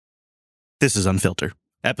This is Unfiltered,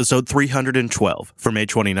 episode 312 for May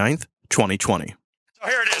 29th, 2020. So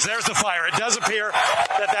here it is. There's the fire. It does appear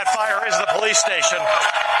that fire is the police station.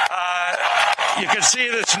 You can see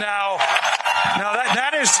this now. Now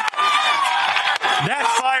that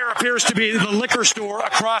fire appears to be the liquor store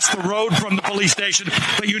across the road from the police station,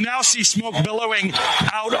 but you now see smoke billowing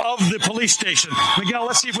out of the police station. Miguel,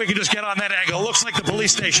 let's see if we can just get on that angle. It looks like the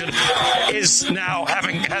police station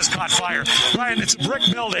has caught fire. Ryan, it's a brick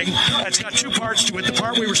building. It's got two parts to it. The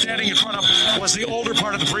part we were standing in front of was the older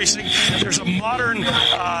part of the precinct. There's a modern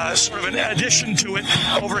sort of an addition to it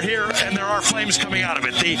over here, and there are flames coming out of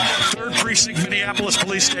it. The 3rd Precinct Minneapolis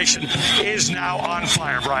Police Station is now on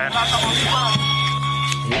fire, Brian.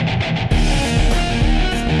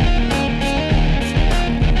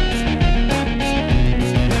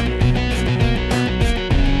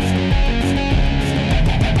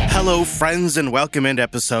 Hello, friends, and welcome into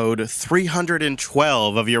episode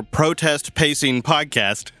 312 of your Protest Pacing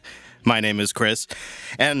podcast. My name is Chris,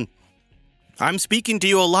 and I'm speaking to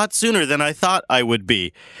you a lot sooner than I thought I would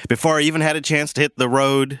be. Before I even had a chance to hit the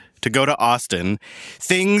road to go to Austin,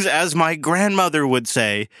 things, as my grandmother would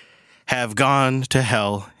say, have gone to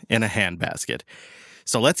hell in a handbasket.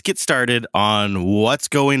 So let's get started on what's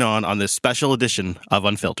going on this special edition of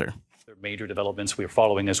Unfiltered. Major developments we are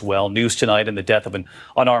following as well. News tonight in the death of an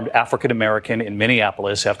unarmed African-American in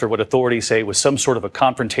Minneapolis after what authorities say was some sort of a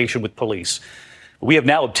confrontation with police. We have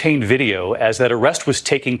now obtained video as that arrest was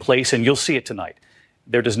taking place, and you'll see it tonight.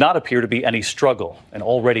 There does not appear to be any struggle, and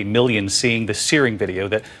already millions seeing the searing video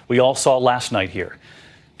that we all saw last night here.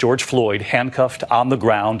 George Floyd handcuffed on the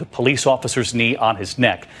ground, a police officer's knee on his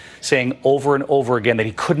neck, saying over and over again that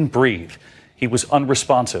he couldn't breathe. He was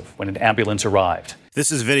unresponsive when an ambulance arrived. This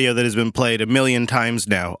is video that has been played 1 million times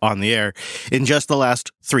now on the air in just the last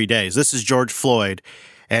 3 days. This is George Floyd,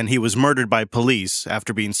 and he was murdered by police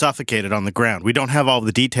after being suffocated on the ground. We don't have all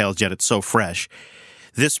the details yet. It's so fresh.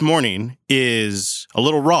 This morning is a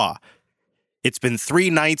little raw. It's been 3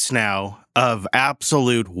 nights now of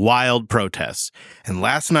absolute wild protests, and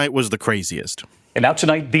last night was the craziest. And now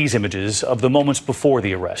tonight, these images of the moments before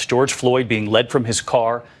the arrest. George Floyd being led from his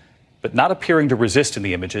car, but not appearing to resist in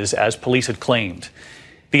the images, as police had claimed.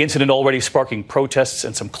 The incident already sparking protests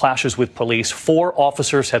and some clashes with police. 4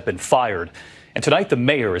 officers have been fired. And tonight, the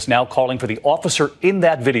mayor is now calling for the officer in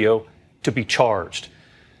that video to be charged.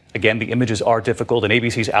 Again, the images are difficult, and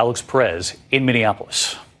ABC's Alex Perez in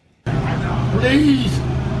Minneapolis. Please,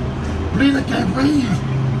 I can't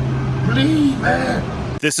breathe. Please,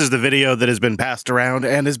 man. This is the video that has been passed around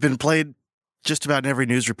and has been played just about in every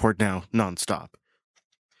news report now, nonstop.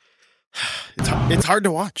 It's hard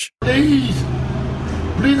to watch. Please,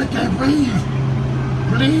 I can't breathe.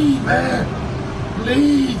 Please, man.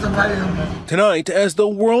 Please, somebody help me. Tonight, as the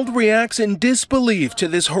world reacts in disbelief to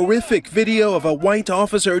this horrific video of a white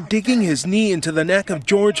officer digging his knee into the neck of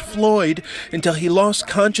George Floyd until he lost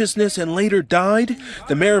consciousness and later died,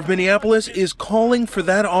 the mayor of Minneapolis is calling for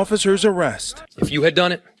that officer's arrest. If you had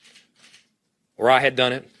done it, or I had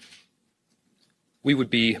done it, we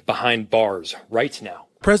would be behind bars right now.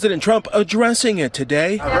 President Trump addressing it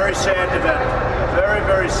today. A very sad event. Very,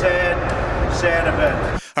 very sad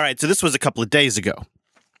event. All right, so this was a couple of days ago.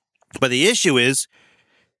 But the issue is,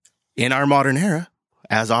 in our modern era,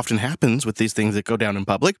 as often happens with these things that go down in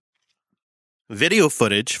public, video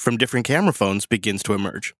footage from different camera phones begins to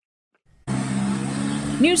emerge.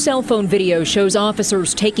 New cell phone video shows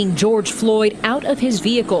officers taking George Floyd out of his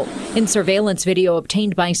vehicle. In surveillance video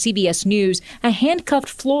obtained by CBS News, a handcuffed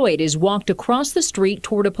Floyd is walked across the street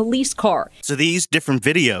toward a police car. So these different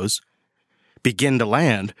videos begin to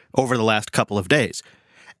land over the last couple of days,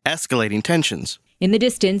 escalating tensions. In the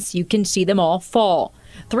distance, you can see them all fall.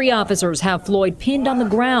 3 officers have Floyd pinned on the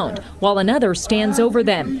ground, while another stands over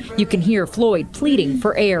them. You can hear Floyd pleading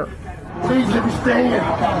for air. Please let me stand.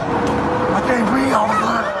 I can't breathe all the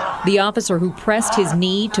time. The officer who pressed his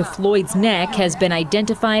knee to Floyd's neck has been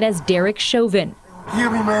identified as Derek Chauvin.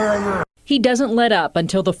 Hear me, man. He doesn't let up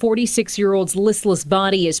until the 46-year-old's listless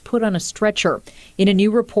body is put on a stretcher. In a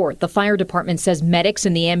new report, the fire department says medics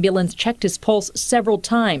in the ambulance checked his pulse several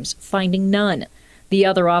times, finding none. The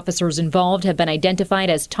other officers involved have been identified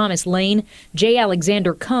as Thomas Lane, J.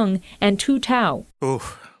 Alexander Kung, and Tu Tao.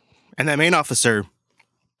 Oof. And that main officer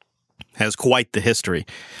has quite the history.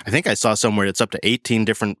 I think I saw somewhere it's up to 18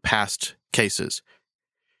 different past cases.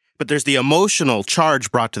 But there's the emotional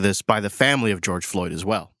charge brought to this by the family of George Floyd as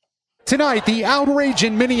well. Tonight, the outrage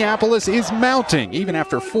in Minneapolis is mounting, even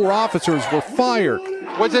after 4 officers were fired.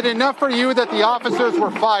 Was it enough for you that the officers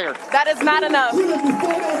were fired? That is not enough.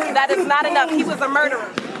 That is not enough. He was a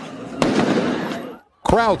murderer.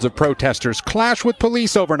 Crowds of protesters clashed with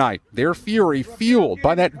police overnight, their fury fueled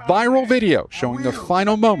by that viral video showing the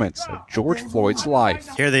final moments of George Floyd's life.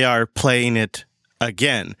 Here they are playing it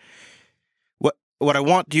again. What I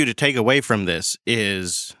want you to take away from this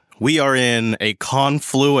is we are in a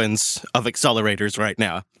confluence of accelerators right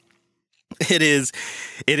now. It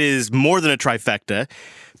is more than a trifecta,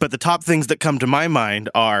 but the top things that come to my mind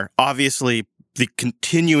are obviously the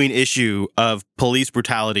continuing issue of police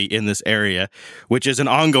brutality in this area, which is an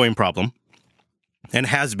ongoing problem and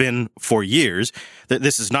has been for years. That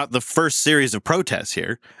this is not the first series of protests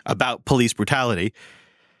here about police brutality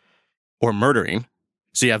or murdering.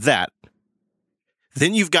 So you have that.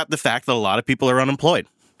 Then you've got the fact that a lot of people are unemployed.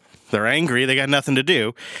 They're angry, they got nothing to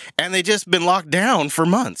do, and they just been locked down for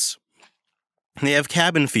months. They have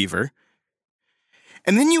cabin fever.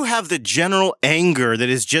 And then you have the general anger that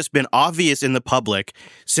has just been obvious in the public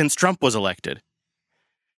since Trump was elected.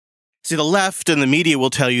 See, the left and the media will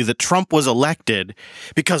tell you that Trump was elected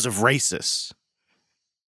because of racists.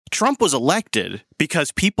 Trump was elected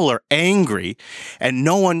because people are angry and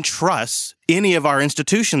no one trusts any of our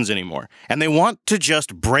institutions anymore. And they want to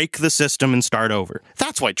just break the system and start over.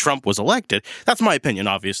 That's why Trump was elected. That's my opinion,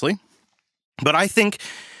 obviously. But I think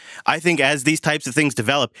as these types of things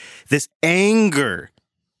develop, this anger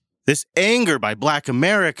by Black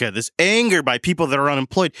America, this anger by people that are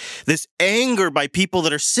unemployed, this anger by people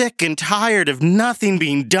that are sick and tired of nothing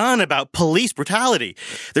being done about police brutality.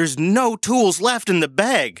 There's no tools left in the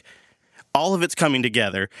bag. All of it's coming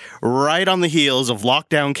together right on the heels of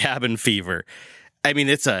lockdown cabin fever. I mean,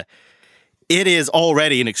 it is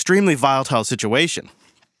already an extremely volatile situation.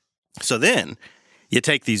 So then you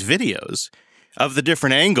take these videos of the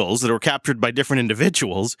different angles that were captured by different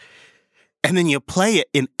individuals, and then you play it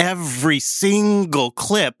in every single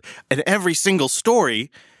clip and every single story,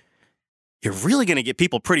 you're really going to get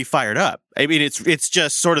people pretty fired up. I mean, it's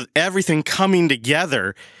just sort of everything coming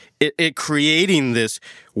together, it creating this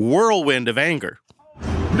whirlwind of anger.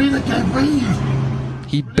 Please, I can't breathe.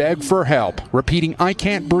 He begged for help, repeating, "I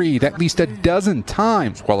can't breathe," at least a dozen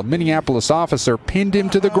times, while a Minneapolis officer pinned him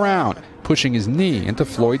to the ground, pushing his knee into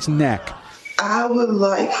Floyd's neck. I would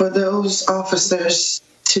like for those officers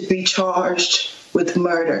to be charged with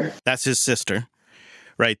murder. That's his sister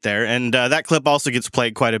right there. And that clip also gets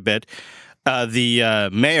played quite a bit. The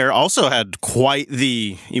mayor also had quite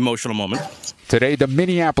the emotional moment. Today, the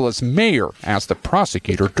Minneapolis mayor asked the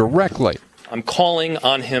prosecutor directly. I'm calling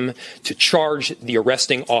on him to charge the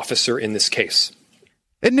arresting officer in this case.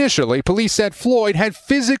 Initially, police said Floyd had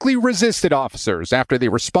physically resisted officers after they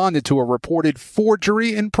responded to a reported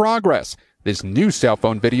forgery in progress. This new cell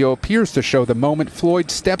phone video appears to show the moment Floyd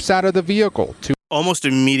steps out of the vehicle. Almost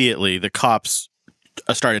immediately, the cops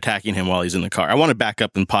start attacking him while he's in the car. I want to back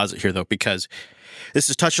up and pause it here, though, because this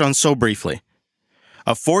is touched on so briefly.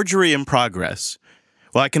 A forgery in progress.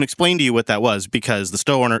 Well, I can explain to you what that was because the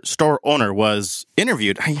store owner was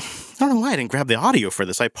interviewed. I don't know why I didn't grab the audio for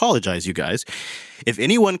this. I apologize, you guys. If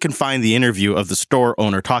anyone can find the interview of the store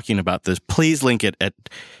owner talking about this, please link it at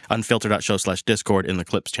unfiltered.show/Discord in the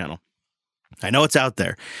Clips channel. I know it's out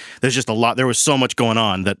there. There's just a lot. There was so much going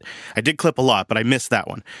on that I did clip a lot, but I missed that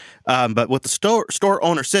one. But what the store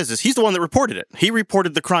owner says is he's the one that reported it. He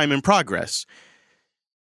reported the crime in progress.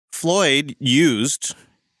 Floyd used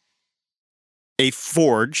a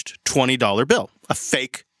forged $20 bill, a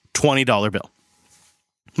fake $20 bill.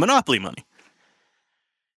 Monopoly money.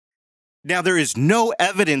 Now, there is no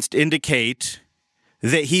evidence to indicate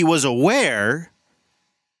that he was aware.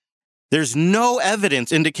 There's no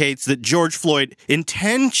evidence indicates that George Floyd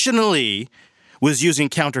intentionally was using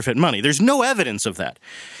counterfeit money. There's no evidence of that.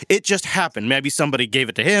 It just happened. Maybe somebody gave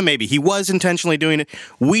it to him. Maybe he was intentionally doing it.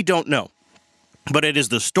 We don't know. But it is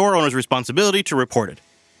the store owner's responsibility to report it.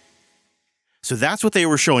 So that's what they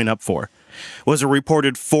were showing up for, was a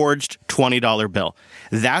reported forged $20 bill.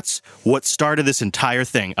 That's what started this entire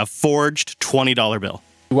thing, a forged $20 bill.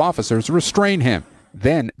 Two officers restrain him.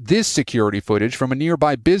 Then, this security footage from a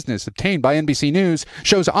nearby business obtained by NBC News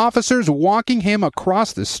shows officers walking him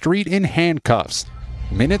across the street in handcuffs.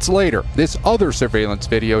 Minutes later, this other surveillance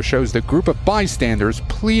video shows the group of bystanders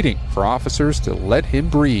pleading for officers to let him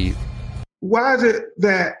breathe. Why is it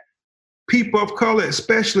that people of color,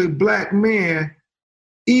 especially black men,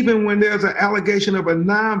 even when there's an allegation of a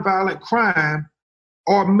nonviolent crime,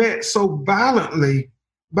 are met so violently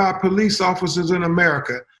by police officers in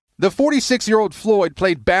America? The 46-year-old Floyd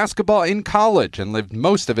played basketball in college and lived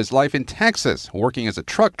most of his life in Texas, working as a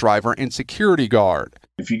truck driver and security guard.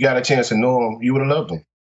 If you got a chance to know him, you would have loved him.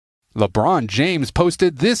 LeBron James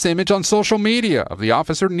posted this image on social media of the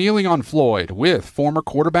officer kneeling on Floyd with former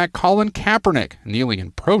quarterback Colin Kaepernick kneeling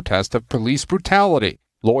in protest of police brutality.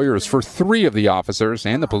 Lawyers for 3 of the officers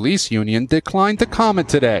and the police union declined to comment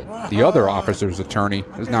today. The other officer's attorney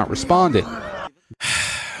has not responded.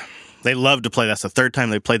 They love to play. That's the 3rd time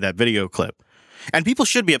they played that video clip. And people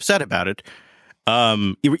should be upset about it.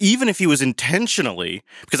 Even if he was intentionally,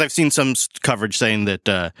 because I've seen some coverage saying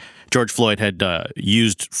that George Floyd had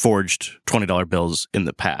used forged $20 bills in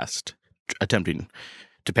the past, attempting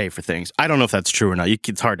to pay for things. I don't know if that's true or not.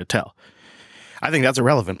 It's hard to tell. I think that's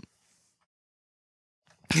irrelevant.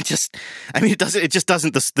 It just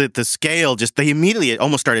doesn't, the scale, they immediately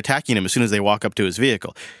almost start attacking him as soon as they walk up to his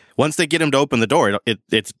vehicle. Once they get him to open the door, it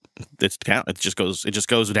just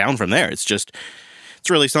goes down from there. It's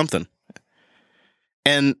really something.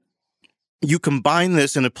 And you combine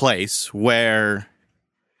this in a place where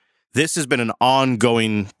this has been an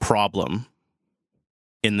ongoing problem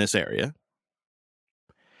in this area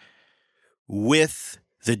with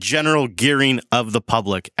the general gearing of the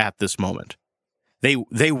public at this moment.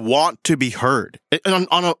 They want to be heard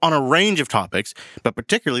on a range of topics, but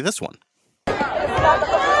particularly this one. When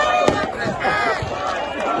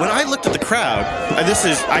I looked at the crowd,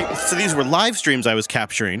 so these were live streams I was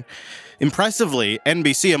capturing. Impressively,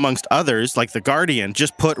 NBC, amongst others, like The Guardian,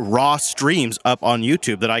 just put raw streams up on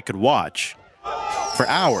YouTube that I could watch for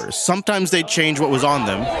hours. Sometimes they'd change what was on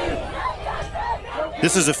them.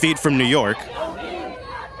 This is a feed from New York.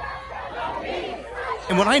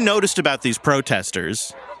 And what I noticed about these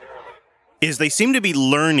protesters is they seem to be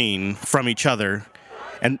learning from each other,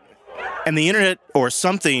 and the internet or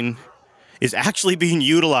something is actually being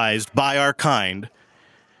utilized by our kind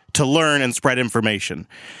to learn and spread information.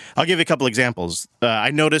 I'll give you a couple examples.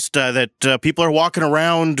 I noticed that people are walking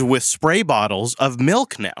around with spray bottles of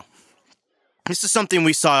milk now. This is something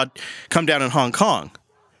we saw come down in Hong Kong,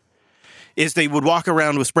 is they would walk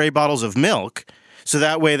around with spray bottles of milk, so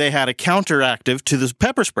that way they had a counteractive to the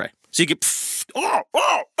pepper spray. So you get, oh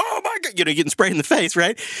my God, you're getting sprayed in the face,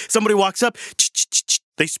 right? Somebody walks up,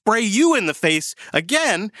 they spray you in the face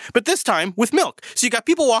again, but this time with milk. So you got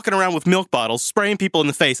people walking around with milk bottles, spraying people in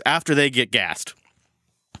the face after they get gassed.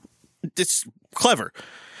 It's clever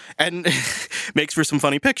and makes for some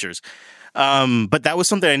funny pictures. But that was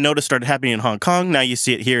something I noticed started happening in Hong Kong. Now you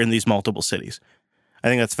see it here in these multiple cities. I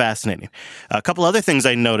think that's fascinating. A couple other things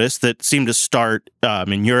I noticed that seem to start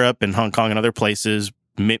in Europe and Hong Kong and other places.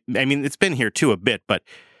 I mean, it's been here too a bit, but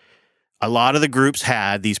a lot of the groups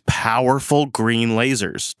had these powerful green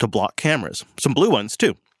lasers to block cameras. Some blue ones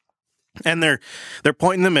too. And they're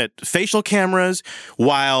pointing them at facial cameras,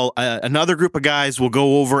 while another group of guys will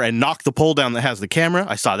go over and knock the pole down that has the camera.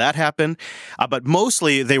 I saw that happen. But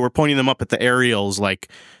mostly they were pointing them up at the aerials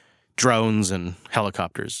like drones and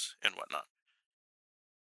helicopters and whatnot.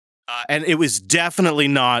 And it was definitely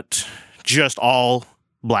not just all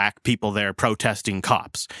black people there protesting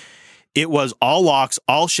cops. It was all walks,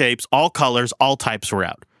 all shapes, all colors, all types were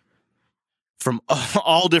out. From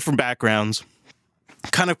all different backgrounds.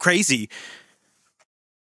 Kind of crazy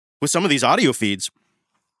with some of these audio feeds.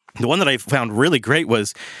 The one that I found really great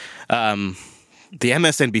was the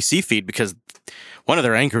MSNBC feed, because one of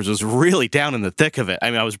their anchors was really down in the thick of it. I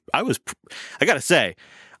mean, I gotta say,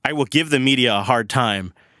 I will give the media a hard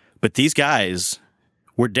time, but these guys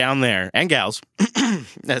were down there, and gals.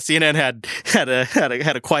 CNN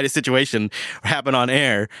had quite a situation happen on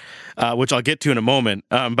air, which I'll get to in a moment.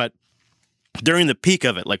 But during the peak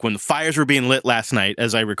of it, like when the fires were being lit last night,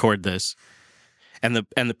 as I record this, and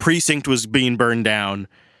the precinct was being burned down,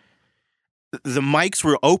 the mics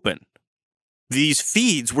were open. These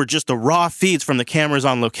feeds were just the raw feeds from the cameras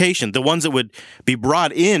on location, the ones that would be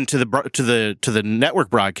brought in to the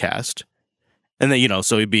network broadcast, and then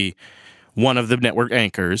so it'd be one of the network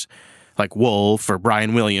anchors, like Wolf or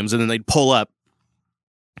Brian Williams, and then they'd pull up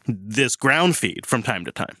this ground feed from time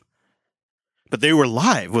to time. But they were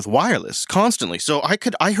live with wireless constantly. So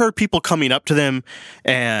I heard people coming up to them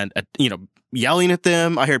and, yelling at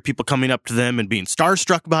them. I heard people coming up to them and being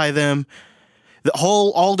starstruck by them.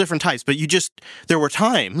 All different types. But there were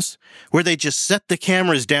times where they just set the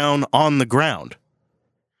cameras down on the ground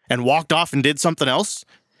and walked off and did something else.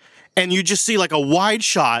 And you just see like a wide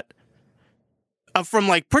shot from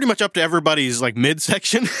like pretty much up to everybody's like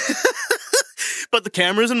midsection. But the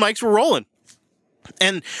cameras and mics were rolling.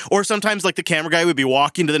 Or sometimes like the camera guy would be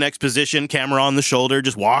walking to the next position, camera on the shoulder,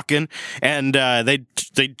 just walking, and they'd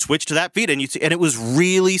switch to that feed, and it was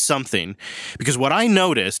really something, because what I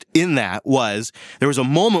noticed in that was there was a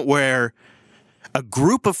moment where a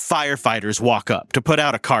group of firefighters walk up to put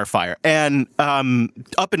out a car fire. And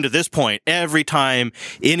up until this point, every time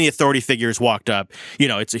any authority figures walked up,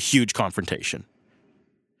 it's a huge confrontation.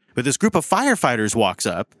 But this group of firefighters walks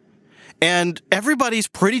up, and everybody's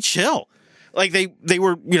pretty chill. Like they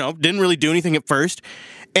were, didn't really do anything at first.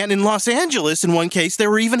 And in Los Angeles, in one case, they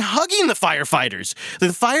were even hugging the firefighters. The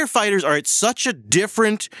firefighters are at such a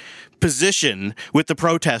different position with the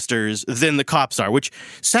protesters than the cops are, which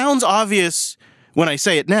sounds obvious when I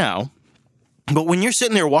say it now. But when you're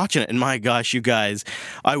sitting there watching it, and my gosh, you guys,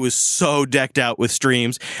 I was so decked out with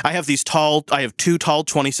streams. I have two tall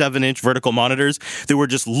 27-inch vertical monitors that were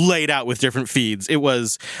just laid out with different feeds. It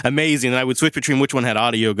was amazing. And I would switch between which one had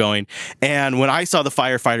audio going. And when I saw the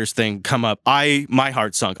firefighters thing come up, my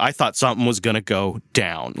heart sunk. I thought something was going to go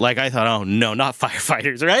down. Like, I thought, oh no, not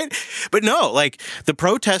firefighters, right? But no, like, the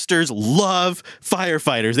protesters love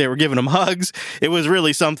firefighters. They were giving them hugs. It was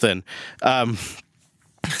really something.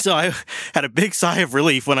 So I had a big sigh of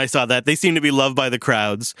relief when I saw that. They seem to be loved by the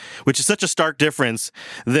crowds, which is such a stark difference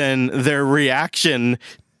than their reaction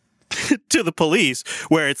to the police,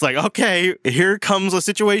 where it's like, okay, here comes a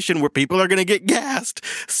situation where people are going to get gassed.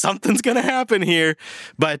 Something's going to happen here.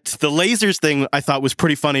 But the lasers thing I thought was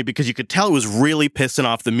pretty funny because you could tell it was really pissing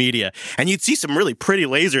off the media. And you'd see some really pretty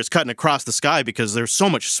lasers cutting across the sky because there's so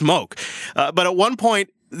much smoke. But at one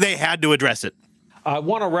point, they had to address it. I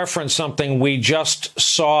want to reference something we just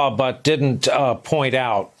saw but didn't point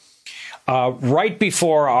out. Right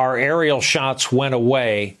before our aerial shots went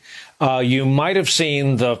away, you might have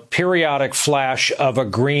seen the periodic flash of a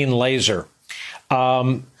green laser.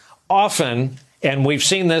 Often, and we've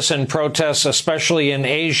seen this in protests, especially in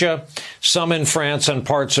Asia, some in France and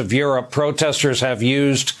parts of Europe, protesters have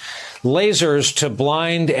used lasers to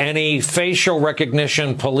blind any facial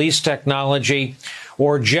recognition police technology,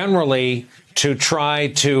 or generally to try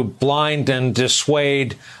to blind and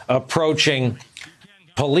dissuade approaching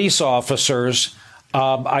police officers.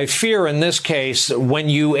 I fear in this case, when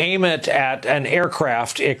you aim it at an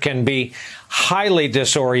aircraft, it can be highly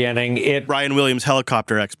disorienting. Brian Williams,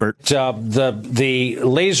 helicopter expert. The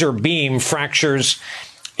laser beam fractures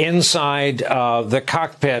inside the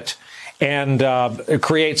cockpit and it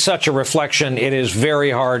creates such a reflection. It is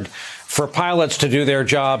very hard for pilots to do their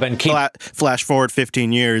job and keep... Flash forward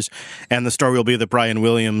 15 years, and the story will be that Brian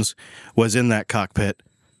Williams was in that cockpit.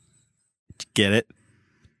 Get it?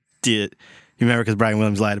 You remember, because Brian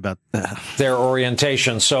Williams lied about their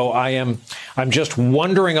orientation. So I'm just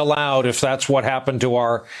wondering aloud if that's what happened to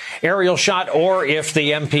our aerial shot, or if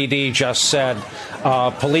the MPD just said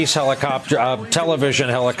police helicopter, television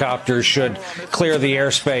helicopters should clear the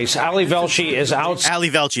airspace. Ali Velshi is out.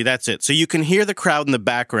 Ali Velshi, that's it. So you can hear the crowd in the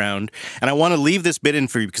background, and I want to leave this bit in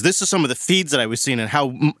for you because this is some of the feeds that I was seeing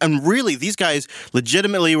and really these guys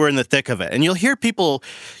legitimately were in the thick of it. And you'll hear people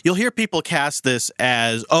cast this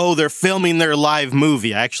as, oh, they're filming their live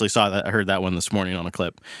movie. I actually saw that. I heard that one this morning on a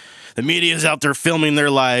clip. The media is out there filming their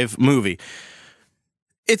live movie.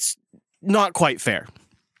 It's not quite fair.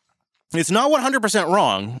 It's not 100%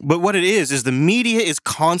 wrong, but what it is the media is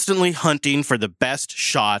constantly hunting for the best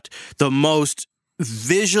shot, the most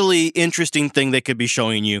visually interesting thing they could be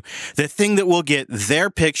showing you, the thing that will get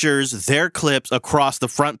their pictures, their clips across the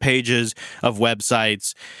front pages of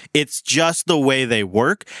websites. It's just the way they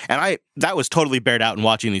work. And that was totally bared out in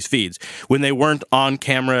watching these feeds. When they weren't on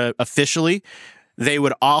camera officially, they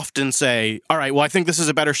would often say, all right, well, I think this is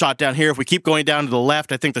a better shot down here. If we keep going down to the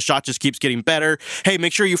left, I think the shot just keeps getting better. Hey,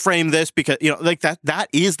 make sure you frame this because, like that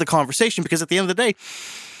is the conversation, because at the end of the day,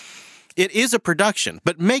 it is a production,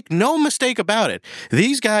 but make no mistake about it.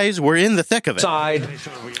 These guys were in the thick of it. Side,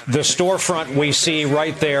 the storefront we see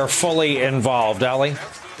right there, fully involved. Ali?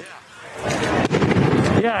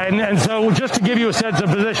 Yeah, and so just to give you a sense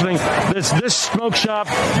of positioning, this smoke shop,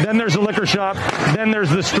 then there's a liquor shop, then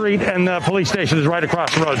there's the street, and the police station is right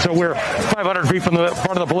across the road. So we're 500 feet from the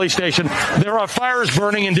front of the police station. There are fires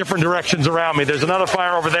burning in different directions around me. There's another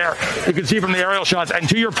fire over there. You can see from the aerial shots. And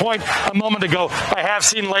to your point a moment ago, I have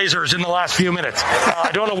seen lasers in the last few minutes.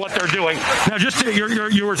 I don't know what they're doing. Now,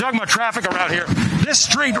 you were talking about traffic around here. This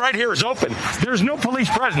street right here is open. There's no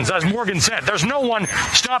police presence, as Morgan said. There's no one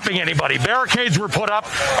stopping anybody. Barricades were put up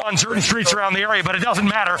on certain streets around the area, but it doesn't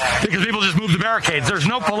matter because people just move the barricades. There's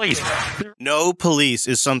no police. No police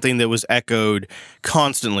is something that was echoed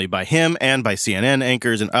constantly by him and by CNN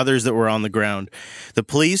anchors and others that were on the ground. The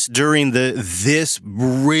police during this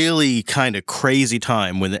really kind of crazy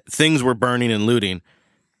time when things were burning and looting,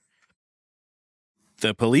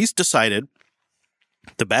 the police decided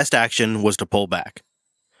the best action was to pull back.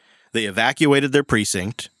 They evacuated their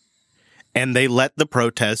precinct and they let the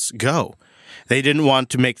protests go. They didn't want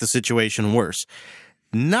to make the situation worse.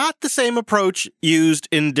 Not the same approach used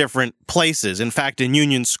in different places. In fact, in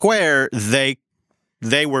Union Square, they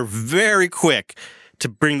were very quick to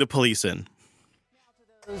bring the police in.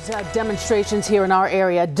 Those demonstrations here in our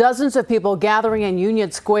area, dozens of people gathering in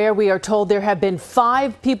Union Square. We are told there have been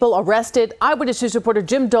 5 people arrested. Eyewitness News reporter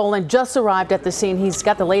Jim Dolan just arrived at the scene. He's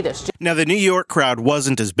got the latest. Now, the New York crowd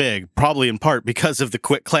wasn't as big, probably in part because of the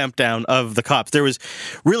quick clampdown of the cops. There was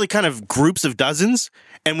really kind of groups of dozens,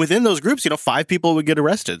 and within those groups, 5 people would get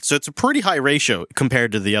arrested. So it's a pretty high ratio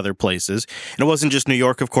compared to the other places. And it wasn't just New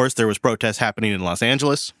York, of course. There was protests happening in Los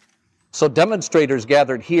Angeles. So demonstrators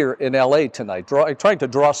gathered here in L.A. tonight, trying to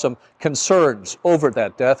draw some concerns over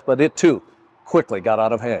that death, but it too quickly got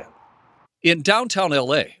out of hand. In downtown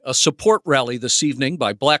L.A., a support rally this evening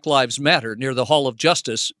by Black Lives Matter near the Hall of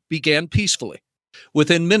Justice began peacefully.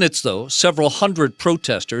 Within minutes, though, several hundred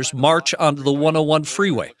protesters march onto the 101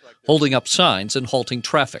 freeway, holding up signs and halting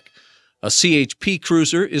traffic. A CHP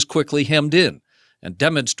cruiser is quickly hemmed in, and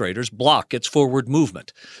demonstrators block its forward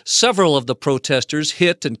movement. Several of the protesters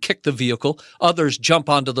hit and kick the vehicle. Others jump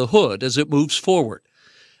onto the hood as it moves forward.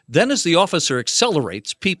 Then as the officer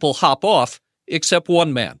accelerates, people hop off, except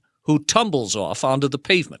one man, who tumbles off onto the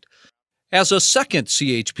pavement. As a second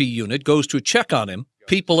CHP unit goes to check on him,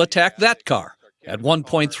 people attack that car, at one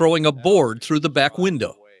point throwing a board through the back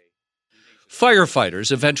window.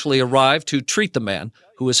 Firefighters eventually arrive to treat the man,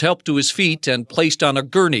 who is helped to his feet and placed on a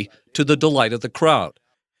gurney to the delight of the crowd.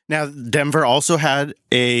 Now, Denver also had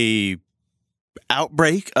a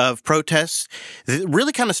outbreak of protests that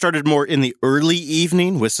really kind of started more in the early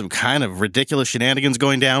evening with some kind of ridiculous shenanigans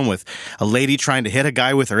going down with a lady trying to hit a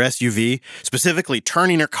guy with her SUV, specifically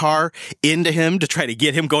turning her car into him to try to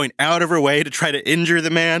get him going out of her way to try to injure the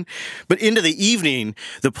man. But into the evening,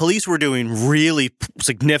 the police were doing really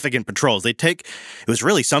significant patrols. It was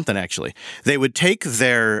really something, actually. They would take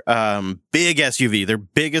their big SUV, their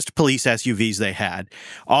biggest police SUVs they had,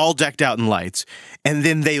 all decked out in lights, and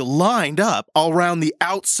then they lined up all around the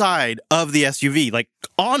outside of the SUV, like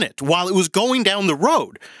on it while it was going down the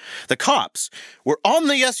road. The cops were on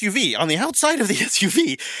the SUV, on the outside of the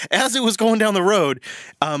SUV as it was going down the road.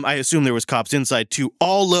 I assume there was cops inside too,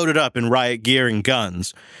 all loaded up in riot gear and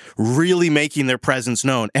guns, really making their presence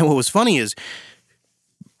known. And what was funny is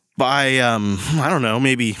by, I don't know,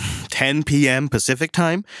 maybe 10 p.m. Pacific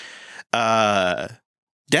time,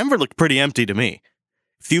 Denver looked pretty empty to me.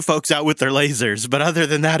 Few folks out with their lasers, but other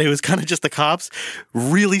than that, it was kind of just the cops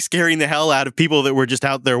really scaring the hell out of people that were just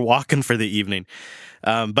out there walking for the evening.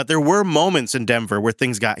 But there were moments in Denver where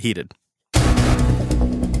things got heated.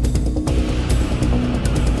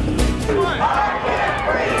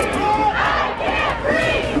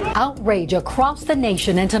 Outrage across the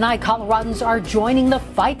nation, and tonight Coloradans are joining the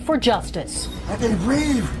fight for justice. I can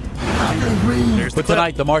breathe. I can breathe. But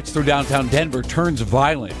tonight, the march through downtown Denver turns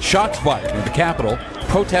violent. Shots fired near the Capitol.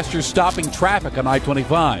 Protesters stopping traffic on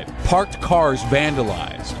I-25. Parked cars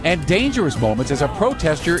vandalized. And dangerous moments as a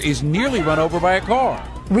protester is nearly run over by a car.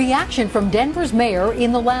 Reaction from Denver's mayor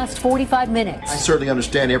in the last 45 minutes. I certainly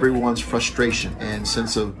understand everyone's frustration and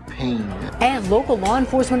sense of pain. And local law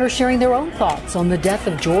enforcement are sharing their own thoughts on the death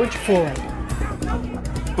of George Floyd.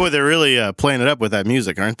 Boy, they're really playing it up with that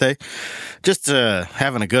music, aren't they? Just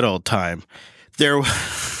having a good old time. There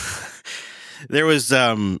was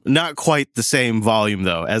not quite the same volume,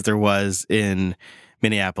 though, as there was in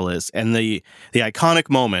Minneapolis. And the iconic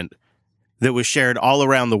moment that was shared all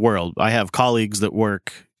around the world. I have colleagues that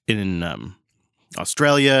work in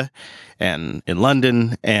Australia and in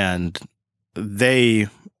London, and they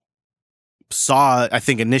saw, I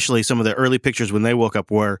think initially, some of the early pictures when they woke up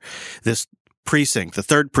were this precinct, the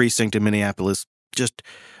 3rd precinct in Minneapolis, just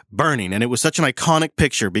burning. And it was such an iconic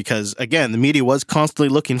picture because, again, the media was constantly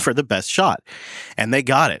looking for the best shot, and they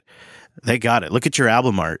got it. They got it. Look at your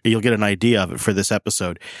album art. You'll get an idea of it for this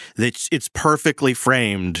episode. It's perfectly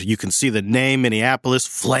framed. You can see the name Minneapolis,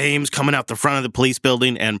 flames coming out the front of the police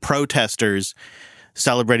building, and protesters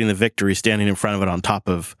celebrating the victory standing in front of it on top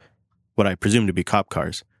of what I presume to be cop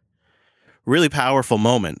cars. Really powerful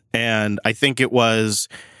moment. And I think it was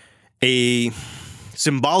a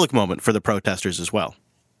symbolic moment for the protesters as well.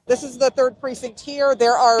 This is the 3rd precinct here.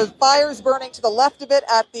 There are fires burning to the left of it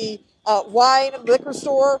at the wine and liquor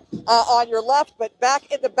store on your left, but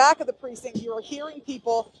back in the back of the precinct, you are hearing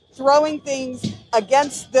people throwing things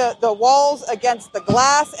against the walls, against the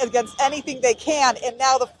glass, against anything they can. And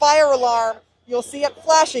now the fire alarm, you'll see it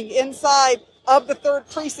flashing inside of the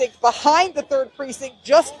 3rd precinct. Behind the 3rd precinct,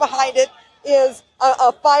 just behind it, is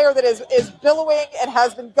a fire that is billowing and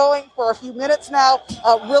has been going for a few minutes now,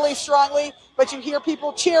 really strongly. But you hear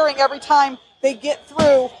people cheering every time they get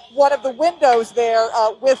through one of the windows there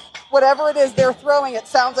with whatever it is they're throwing. It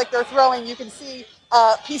sounds like they're throwing, you can see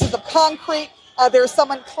pieces of concrete. There's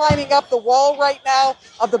someone climbing up the wall right now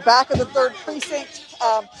of the back of the 3rd precinct,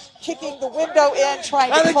 kicking the window in,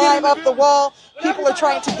 trying to climb up the wall. People are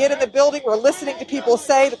trying to get in the building. We're listening to people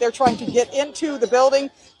say that they're trying to get into the building.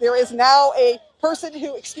 There is now a person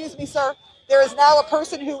who, excuse me, sir, there is now a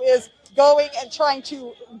person who is going and trying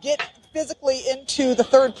to get physically into the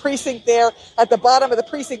 3rd precinct there at the bottom of the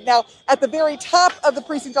precinct. Now, at the very top of the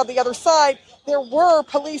precinct on the other side, there were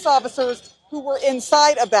police officers who were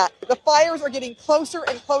inside of that. The fires are getting closer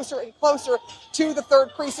and closer and closer to the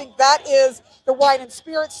 3rd precinct. That is the wine and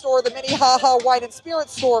spirit store, the Minnehaha Wine and Spirit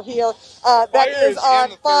store here. That is on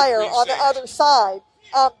fire on the other side.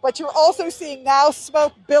 But you're also seeing now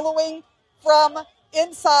smoke billowing from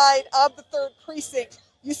inside of the 3rd precinct.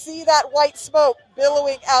 You see that white smoke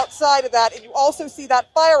billowing outside of that, and you also see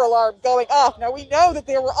that fire alarm going off. Now, we know that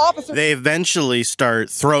there were officers. They eventually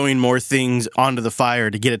start throwing more things onto the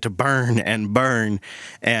fire to get it to burn and burn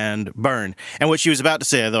and burn. And what she was about to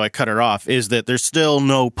say, though I cut her off, is that there's still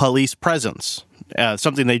no police presence.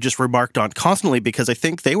 Something they just remarked on constantly because I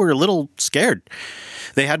think they were a little scared.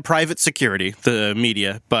 They had private security, the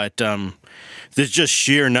media, but there's just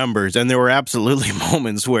sheer numbers, and there were absolutely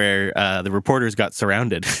moments where the reporters got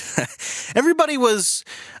surrounded. Everybody was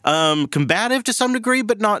combative to some degree,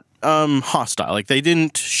 but not hostile. Like, they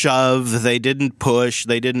didn't shove, they didn't push,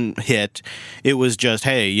 they didn't hit. It was just,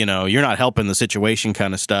 hey, you know, you're not helping the situation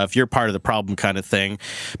kind of stuff. You're part of the problem kind of thing.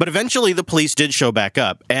 But eventually the police did show back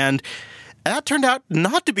up, and that turned out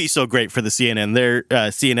not to be so great for the CNN. Their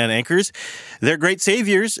CNN anchors, their great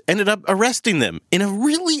saviors, ended up arresting them in a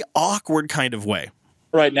really awkward kind of way.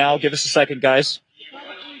 Right now, give us a second, guys.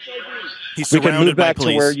 He's surrounded we can move back by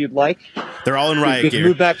police. To where you'd like. They're all in riot gear. gear. We can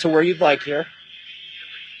move back to where you'd like here.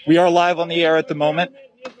 We are live on the air at the moment.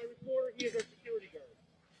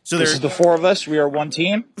 So this is the 4 of us. We are one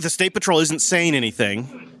team. The State Patrol isn't saying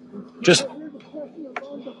anything. Just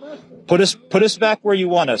put us back where you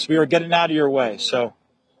want us. We are getting out of your way, so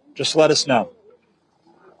just let us know.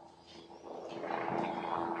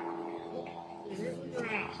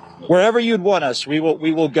 Wherever you'd want us, we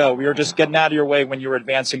will go. We are just getting out of your way when you're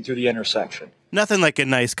advancing through the intersection. Nothing like a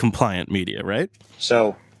nice compliant media, right?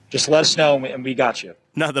 So just let us know, and we got you.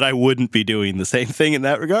 Not that I wouldn't be doing the same thing in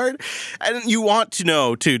that regard. And you want to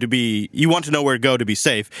know, too, you want to know where to go to be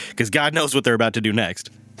safe, because God knows what they're about to do next.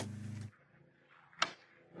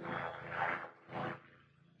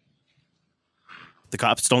 The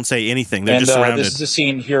cops don't say anything. They're just surrounded. This is a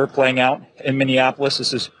scene here playing out in Minneapolis.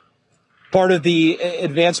 This is part of the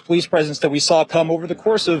advanced police presence that we saw come over the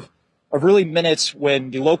course of really minutes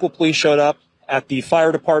when the local police showed up at the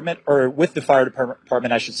fire department, or with the fire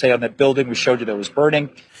department, I should say, on that building we showed you that was burning.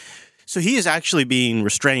 So he is actually being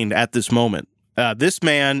restrained at this moment. This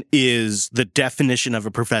man is the definition of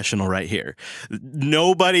a professional right here.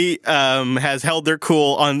 Nobody has held their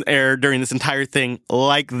cool on air during this entire thing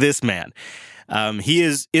like this man. He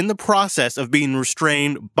is in the process of being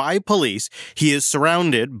restrained by police. He is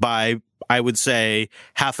surrounded by, I would say,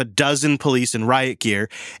 half a dozen police in riot gear.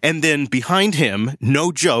 And then behind him,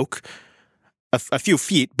 no joke, a few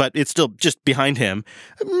feet, but it's still just behind him,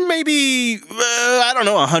 maybe,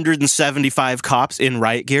 175 cops in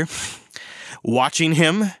riot gear watching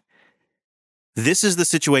him. This is the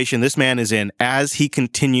situation this man is in as he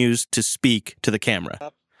continues to speak to the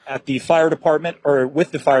camera. At the fire department, or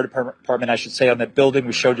with the fire department, I should say, on that building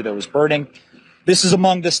we showed you that was burning. This is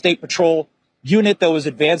among the State Patrol unit that was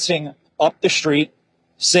advancing up the street,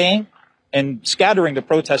 saying and scattering the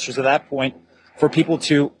protesters at that point for people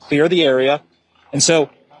to clear the area. And so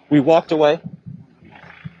we walked away.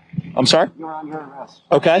 I'm sorry? You're under arrest.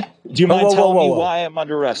 Okay. Do you mind telling me why I'm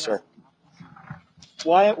under arrest, sir?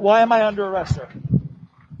 Why am I under arrest, sir?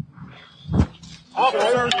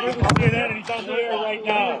 Officers with CNN, and he's on the air right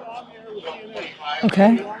now.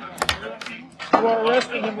 Okay. You are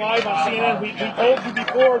arresting him live on CNN. We told you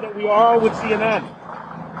before that we are with CNN.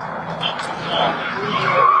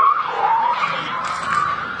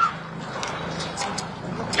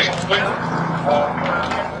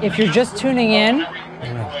 If you're just tuning in,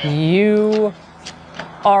 you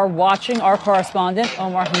are watching our correspondent,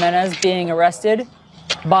 Omar Jimenez, being arrested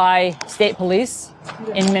by state police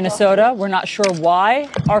in Minnesota. We're not sure why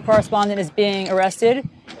our correspondent is being arrested.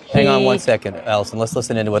 Hang on one second, Allison. Let's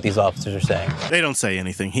listen into what these officers are saying. They don't say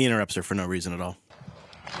anything. He interrupts her for no reason at all.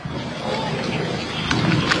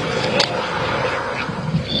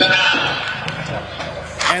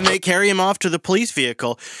 And they carry him off to the police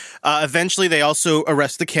vehicle. Eventually, they also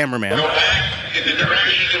arrest the cameraman.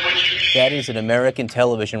 That is an American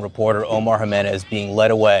television reporter, Omar Jimenez, being led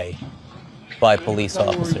away by police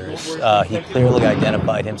officers. He clearly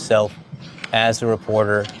identified himself as a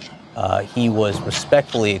reporter. He was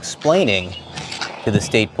respectfully explaining to the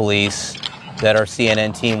state police that our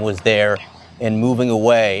CNN team was there and moving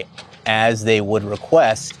away as they would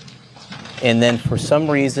request. And then for some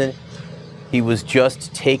reason, he was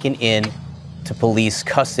just taken in to police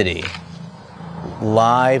custody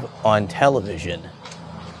live on television.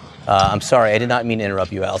 I'm sorry, I did not mean to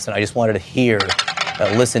interrupt you, Allison. I just wanted to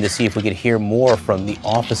listen to see if we could hear more from the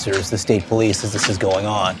officers, the state police, as this is going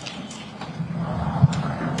on.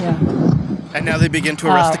 Yeah. And now they begin to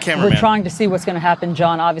arrest the cameraman. We're trying to see what's going to happen,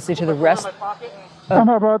 John, obviously, to the rest. I'm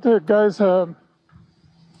about to, guys.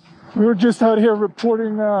 We were just out here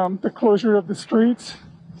reporting the closure of the streets.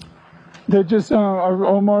 They just,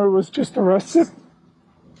 Omar was just arrested.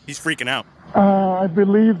 He's freaking out. I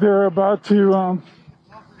believe they're about to,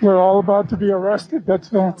 we're all about to be arrested. That's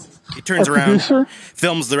he turns around, producer.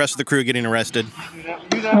 Films the rest of the crew getting arrested.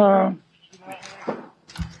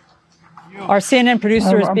 Our CNN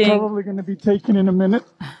producer is being... I'm probably going to be taken in a minute.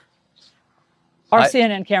 Our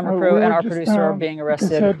CNN camera crew and our producer are being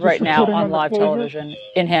arrested right now on live television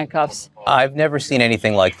in handcuffs. I've never seen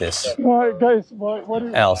anything like this. Why, guys, what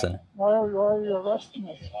is... Allison. Why are you arresting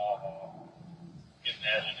us?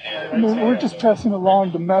 We're just passing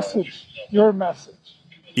along the message, your message.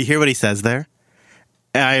 You hear what he says there?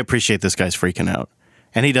 I appreciate this guy's freaking out.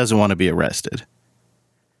 And he doesn't want to be arrested.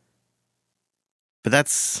 But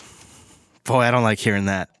that's... Boy, I don't like hearing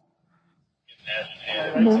that.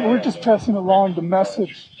 We're just passing along the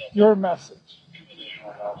message, your message.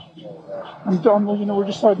 We're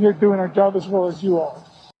just out here doing our job as well as you are.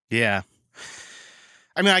 Yeah.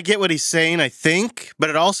 I mean, I get what he's saying, I think, but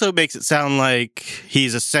it also makes it sound like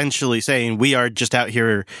he's essentially saying we are just out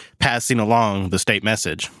here passing along the state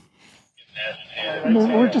message.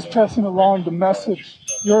 We're just passing along the message,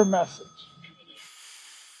 your message.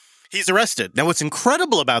 He's arrested. Now, what's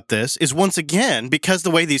incredible about this is, once again, because the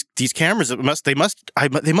way these cameras, they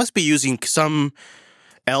must be using some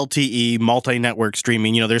LTE multi-network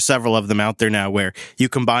streaming. You know, there's several of them out there now where you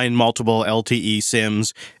combine multiple LTE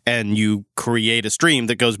SIMs and you create a stream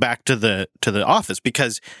that goes back to the office,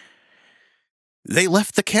 because they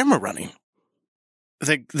left the camera running.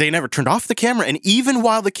 They never turned off the camera, and even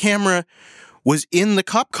while the camera was in the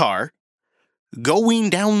cop car going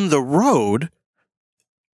down the road,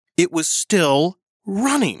 it was still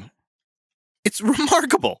running. It's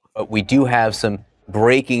remarkable. But we do have some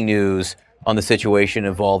breaking news on the situation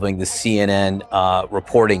involving the CNN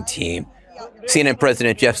reporting team. CNN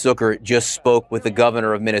President Jeff Zucker just spoke with the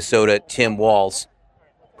governor of Minnesota, Tim Walz,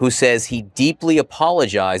 who says he deeply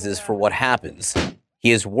apologizes for what happens.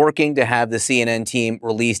 He is working to have the CNN team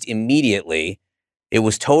released immediately. It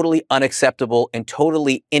was totally unacceptable and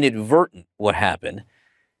totally inadvertent what happened.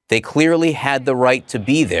 They clearly had the right to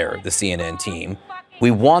be there, the CNN team.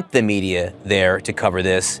 We want the media there to cover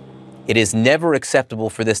this. It is never acceptable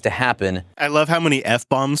for this to happen. I love how many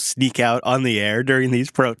F-bombs sneak out on the air during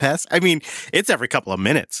these protests. I mean, it's every couple of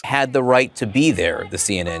minutes. Had the right to be there, the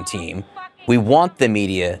CNN team. We want the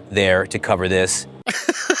media there to cover this.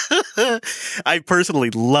 I personally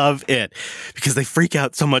love it because they freak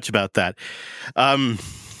out so much about that.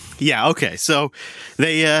 Yeah, okay. So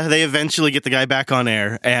they eventually get the guy back on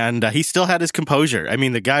air, and he still had his composure. I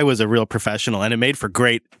mean, the guy was a real professional, and it made for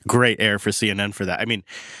great air for CNN for that. I mean,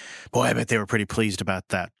 boy, I bet they were pretty pleased about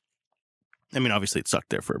that. I mean, obviously it sucked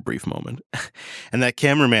there for a brief moment. And that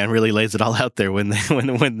cameraman really lays it all out there when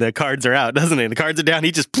the cards are out, doesn't he? The cards are down,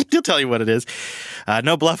 he'll tell you what it is.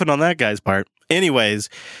 No bluffing on that guy's part. Anyways,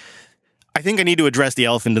 I think I need to address the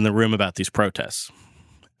elephant in the room about these protests.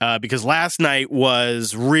 Because last night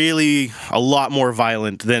was really a lot more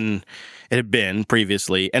violent than it had been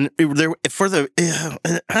previously. And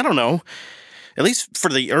I don't know, at least for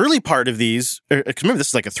the early part of these, because remember, this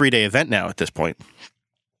is like a 3-day event now at this point.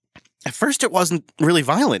 At first, it wasn't really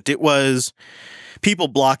violent. It was people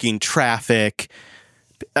blocking traffic,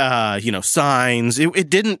 signs. It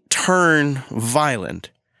didn't turn violent.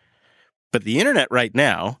 But the internet right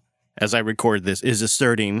now, as I record this, is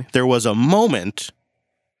asserting there was a moment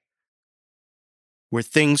where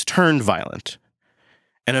things turned violent.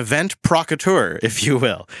 An event provocateur, if you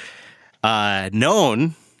will,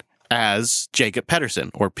 known as Jacob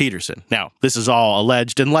Peterson. Now, this is all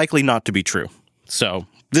alleged and likely not to be true. So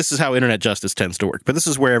this is how internet justice tends to work. But this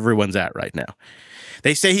is where everyone's at right now.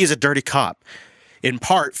 They say he's a dirty cop, in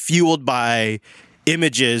part fueled by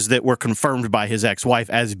images that were confirmed by his ex-wife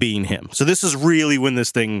as being him. So this is really when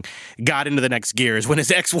this thing got into the next gear, is when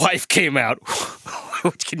his ex-wife came out.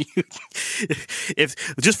 Which can you,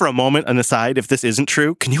 if just for a moment, an aside, if this isn't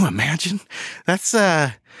true, can you imagine? That's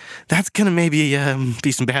gonna maybe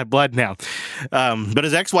be some bad blood now. But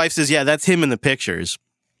his ex-wife says, yeah, that's him in the pictures.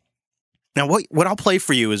 Now, what I'll play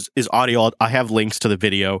for you is audio. I have links to the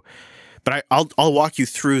video, but I'll walk you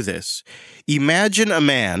through this. Imagine a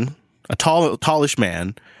man, a tallish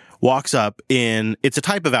man, walks up in, it's a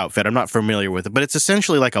type of outfit, I'm not familiar with it, but it's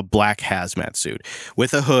essentially like a black hazmat suit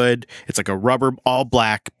with a hood. It's like a rubber, all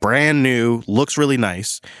black, brand new, looks really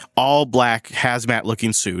nice, all black hazmat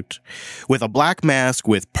looking suit with a black mask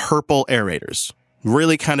with purple aerators.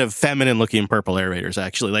 Really kind of feminine looking purple aerators,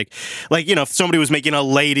 actually. Like, you know, if somebody was making a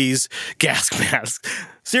lady's gas mask.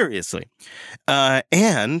 Seriously.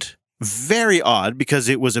 And very odd, because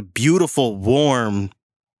it was a beautiful, warm,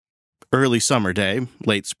 early summer day,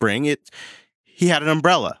 late spring. He had an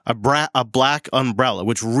umbrella, a black umbrella,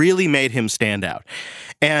 which really made him stand out.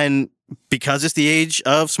 And because it's the age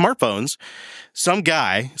of smartphones, some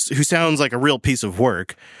guy who sounds like a real piece of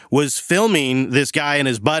work was filming this guy and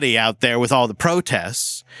his buddy out there with all the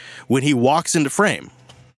protests when he walks into frame.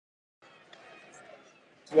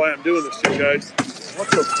 That's why I'm doing this to you guys.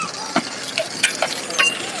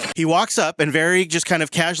 He walks up and very just kind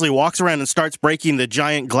of casually walks around and starts breaking the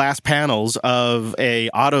giant glass panels of a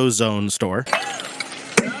AutoZone store. I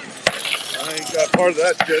ain't got part of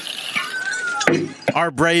that shit.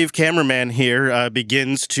 Our brave cameraman here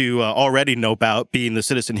begins to already nope out, being the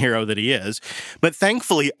citizen hero that he is. But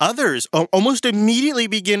thankfully, others almost immediately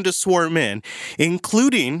begin to swarm in,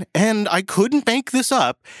 including, and I couldn't make this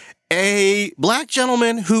up, a black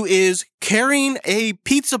gentleman who is carrying a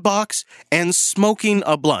pizza box and smoking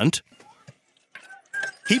a blunt.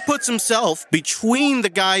 He puts himself between the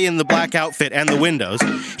guy in the black outfit and the windows.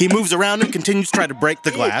 He moves around and continues to try to break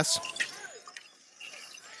the glass.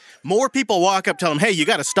 More people walk up, tell him, hey, you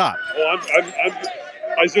got to stop. Oh,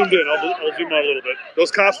 I zoomed in. I'll zoom out a little bit.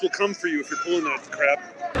 Those cops will come for you if you're pulling that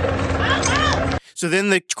crap. So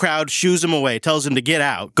then the crowd shoos him away, tells him to get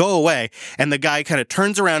out, go away, and the guy kind of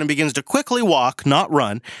turns around and begins to quickly walk, not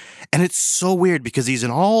run. And it's so weird because he's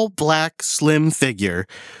an all-black, slim figure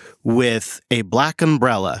with a black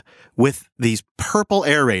umbrella with these purple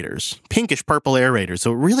aerators, pinkish purple aerators.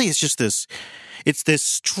 So really it's just this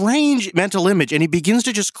strange mental image, and he begins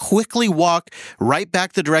to just quickly walk right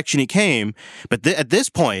back the direction he came. But at this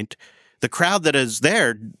point, the crowd that is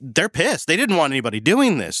there, they're pissed. They didn't want anybody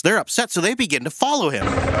doing this. They're upset, so they begin to follow him.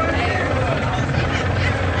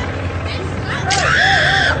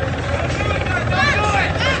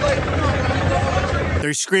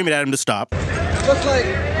 They're screaming at him to stop. Looks like,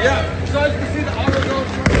 yeah, so as you can see the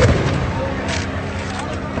AutoZone.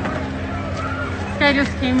 Guy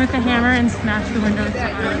just came with a hammer and smashed the windows.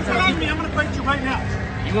 I'm gonna fight you right now.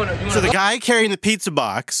 So the guy carrying the pizza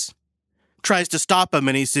box tries to stop him,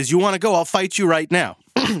 and he says, you want to go? I'll fight you right now.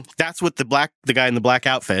 That's what the guy in the black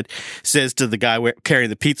outfit says to the guy carrying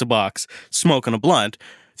the pizza box, smoking a blunt.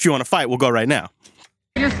 If you want to fight, we'll go right now.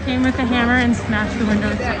 Guy just came with a hammer and smashed the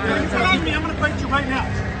windows. I'm gonna fight you right now.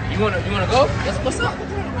 You wanna go? What's up?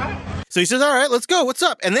 So he says, all right, let's go. What's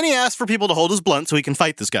up? And then he asks for people to hold his blunt so he can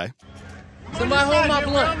fight this guy. Somebody hold my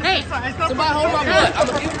blunt. Hey! Somebody hold my blunt. I'm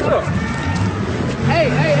gonna give it up. Hey!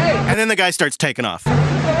 And then the guy starts taking off. Are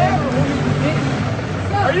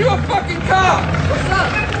you a fucking cop? What's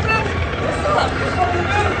up?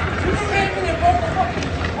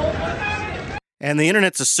 And the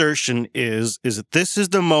internet's assertion is that this is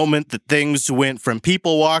the moment that things went from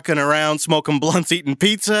people walking around smoking blunts, eating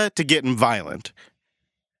pizza, to getting violent.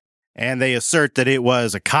 And they assert that it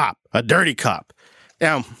was a cop, a dirty cop.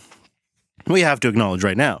 Now, we have to acknowledge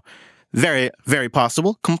right now, very, very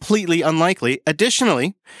possible, completely unlikely.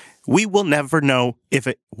 Additionally, we will never know if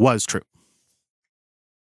it was true.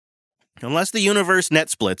 Unless the universe net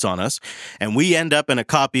splits on us, and we end up in a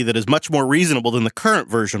copy that is much more reasonable than the current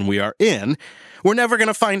version we are in, we're never going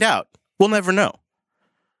to find out. We'll never know.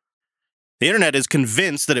 The internet is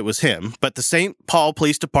convinced that it was him, but the St. Paul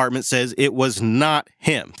Police Department says it was not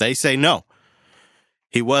him. They say, no,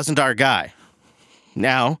 he wasn't our guy.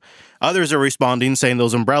 Now, others are responding, saying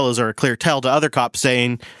those umbrellas are a clear tell to other cops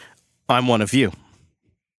saying, I'm one of you.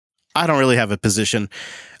 I don't really have a position.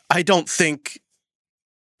 I don't think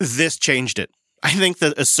this changed it. I think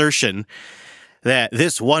the assertion that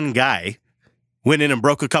this one guy went in and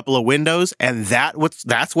broke a couple of windows and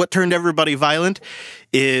that's what turned everybody violent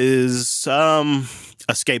is a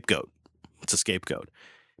scapegoat. It's a scapegoat.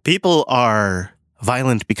 People are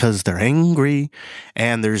violent because they're angry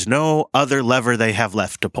and there's no other lever they have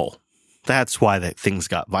left to pull. That's why that things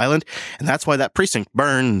got violent, and that's why that precinct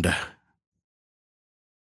burned.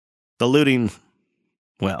 The looting,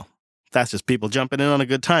 well, that's just people jumping in on a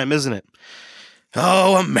good time, isn't it?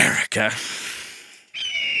 Oh, America.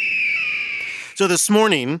 So this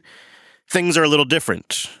morning, things are a little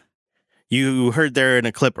different. You heard there in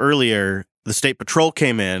a clip earlier, the State Patrol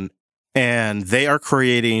came in, and they are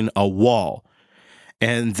creating a wall.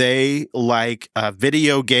 And they, like a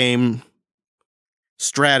video game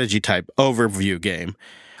strategy type overview game,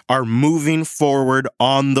 are moving forward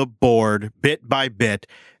on the board bit by bit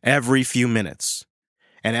every few minutes.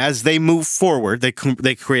 And as they move forward, they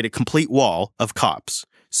create a complete wall of cops,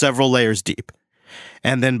 several layers deep.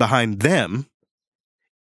 And then behind them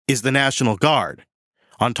is the National Guard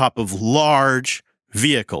on top of large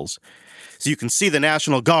vehicles. So you can see the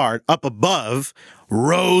National Guard up above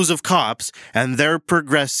rows of cops, and they're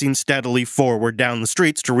progressing steadily forward down the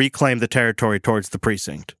streets to reclaim the territory towards the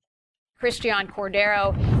precinct. Christian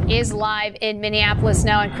Cordero is live in Minneapolis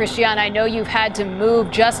now. And Christian, I know you've had to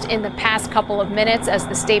move just in the past couple of minutes as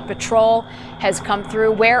the State Patrol has come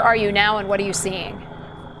through. Where are you now and what are you seeing?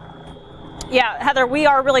 Yeah, Heather, we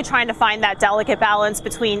are really trying to find that delicate balance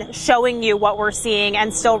between showing you what we're seeing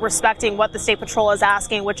and still respecting what the State Patrol is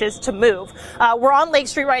asking, which is to move. We're on Lake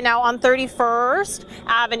Street right now on 31st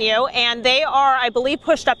Avenue, and they are, I believe,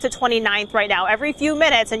 pushed up to 29th right now. Every few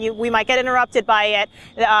minutes, and we might get interrupted by it,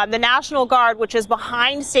 the National Guard, which is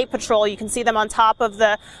behind State Patrol, you can see them on top of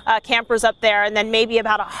the campers up there, and then maybe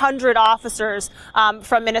about 100 officers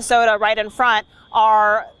from Minnesota right in front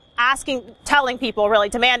are telling people, really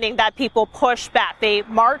demanding that people push back. They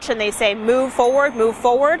march and they say, move forward, move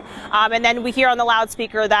forward. And then we hear on the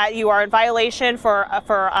loudspeaker that you are in violation for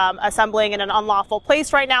assembling in an unlawful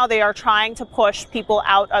place right now. They are trying to push people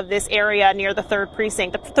out of this area near the 3rd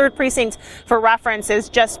precinct. The 3rd precinct, for reference, is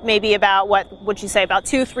just maybe about, what would you say, about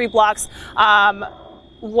 2-3 blocks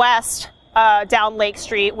west down Lake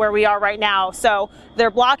Street where we are right now. So they're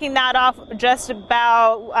blocking that off. Just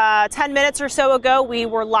about 10 minutes or so ago, we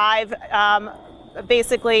were live.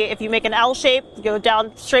 Basically, if you make an L shape, you go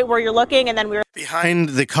down straight where you're looking, and then we were behind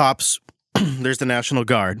the cops. There's the National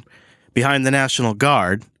Guard. Behind the National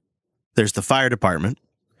Guard, there's the fire department,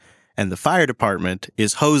 and the fire department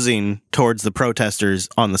is hosing towards the protesters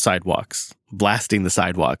on the sidewalks, blasting the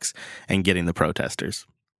sidewalks and getting the protesters.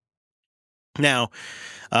 Now,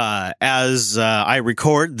 as I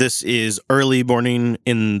record, this is early morning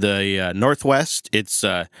in the Northwest. It's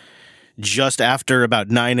just after about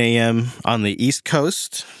 9 a.m. on the East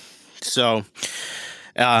Coast. So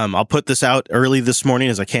I'll put this out early this morning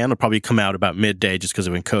as I can. It'll probably come out about midday just because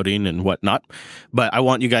of encoding and whatnot. But I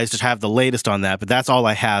want you guys to have the latest on that. But that's all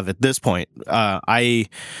I have at this point. I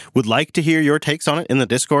would like to hear your takes on it in the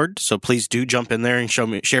Discord. So please do jump in there and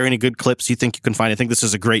share any good clips you think you can find. I think this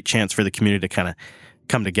is a great chance for the community to kind of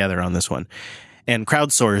come together on this one and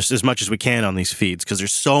crowdsource as much as we can on these feeds because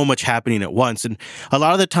there's so much happening at once. And a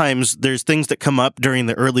lot of the times there's things that come up during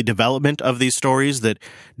the early development of these stories that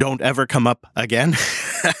don't ever come up again.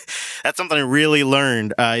 That's something I really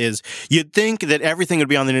learned is you'd think that everything would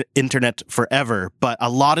be on the internet forever, but a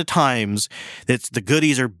lot of times the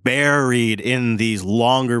goodies are buried in these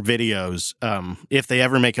longer videos if they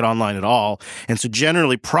ever make it online at all. And so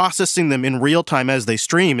generally processing them in real time as they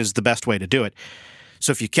stream is the best way to do it.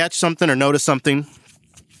 So if you catch something or notice something,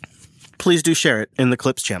 please do share it in the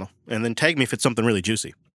Clips channel and then tag me if it's something really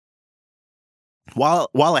juicy. While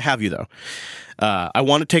I have you, though, I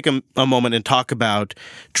want to take a moment and talk about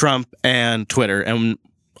Trump and Twitter. And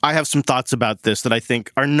I have some thoughts about this that I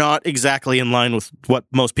think are not exactly in line with what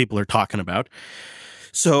most people are talking about.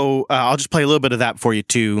 So I'll just play a little bit of that for you,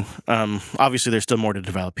 too. Obviously, there's still more to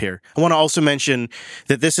develop here. I want to also mention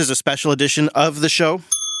that this is a special edition of the show.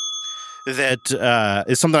 That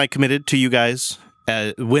is something I committed to you guys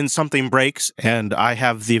when something breaks and I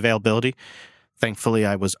have the availability. Thankfully,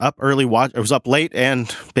 I was up early. I was up late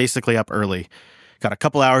and basically up early. Got a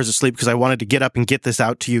couple hours of sleep because I wanted to get up and get this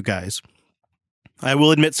out to you guys. I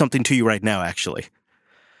will admit something to you right now, actually.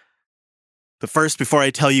 But first, before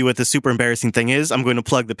I tell you what the super embarrassing thing is, I'm going to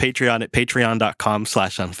plug the Patreon at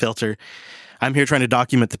patreon.com/unfilter. I'm here trying to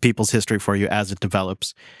document the people's history for you as it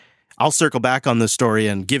develops. I'll circle back on this story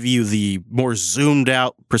and give you the more zoomed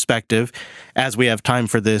out perspective as we have time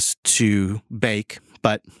for this to bake,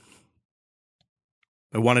 but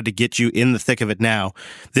I wanted to get you in the thick of it now.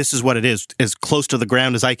 This is what it is, as close to the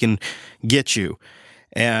ground as I can get you.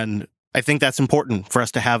 And I think that's important for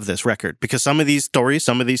us to have this record because some of these stories,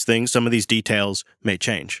 some of these things, some of these details may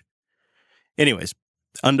change. Anyways,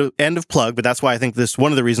 End of plug, but that's why I think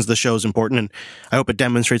one of the reasons the show is important, and I hope it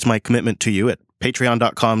demonstrates my commitment to you at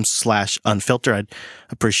patreon.com/unfilter. I'd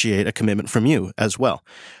appreciate a commitment from you as well.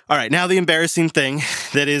 All right, now the embarrassing thing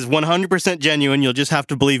that is 100% genuine. You'll just have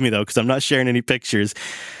to believe me, though, because I'm not sharing any pictures.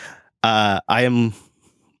 I am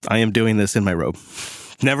doing this in my robe.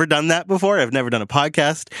 Never done that before. I've never done a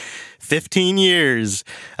podcast. 15 years.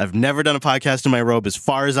 I've never done a podcast in my robe as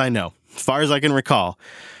far as I know, as far as I can recall.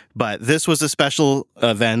 But this was a special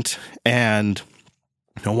event, and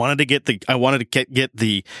I wanted to get the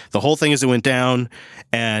whole thing as it went down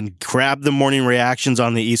and grab the morning reactions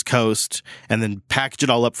on the East Coast and then package it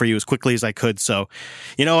all up for you as quickly as I could. So,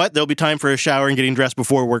 you know what? There'll be time for a shower and getting dressed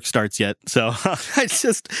before work starts yet. So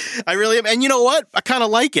I really am. And you know what? I kind of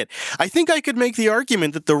like it. I think I could make the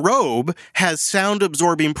argument that the robe has sound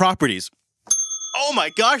absorbing properties. Oh my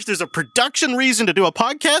gosh, there's a production reason to do a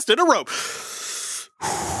podcast in a robe.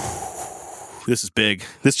 This is big.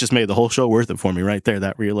 This just made the whole show worth it for me right there,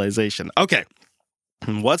 that realization. Okay.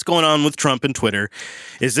 What's going on with Trump and Twitter?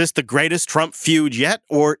 Is this the greatest Trump feud yet,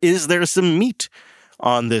 or is there some meat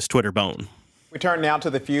on this Twitter bone? We turn now to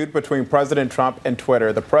the feud between President Trump and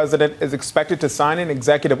Twitter. The president is expected to sign an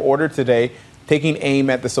executive order today taking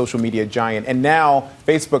aim at the social media giant. And now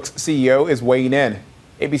Facebook's CEO is weighing in.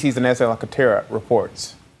 ABC's Vanessa Lacatera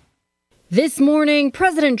reports. This morning,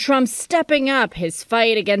 President Trump stepping up his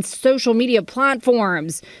fight against social media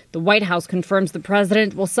platforms. The White House confirms the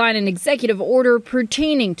president will sign an executive order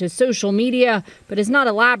pertaining to social media, but is not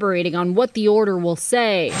elaborating on what the order will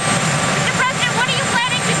say. Mr. President, what are you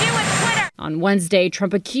planning to do with Twitter? On Wednesday,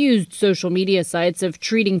 Trump accused social media sites of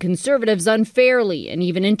treating conservatives unfairly and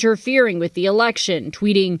even interfering with the election,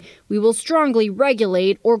 tweeting, "We will strongly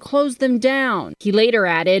regulate or close them down." He later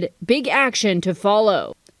added, "Big action to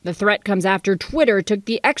follow." The threat comes after Twitter took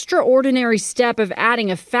the extraordinary step of adding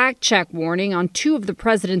a fact-check warning on 2 of the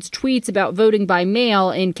president's tweets about voting by mail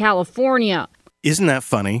in California. Isn't that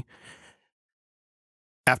funny?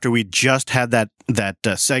 After we just had that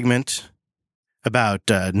segment about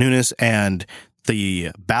Nunes and the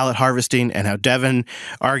ballot harvesting and how Devin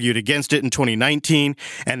argued against it in 2019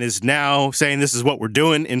 and is now saying this is what we're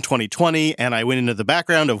doing in 2020, and I went into the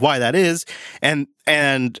background of why that is, and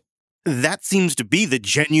that seems to be the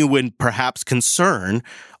genuine, perhaps, concern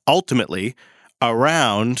ultimately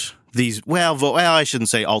around these. Well, I shouldn't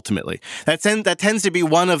say ultimately. That tends to be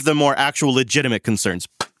one of the more actual legitimate concerns.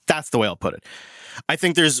 That's the way I'll put it. I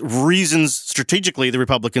think there's reasons strategically the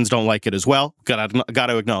Republicans don't like it as well. Got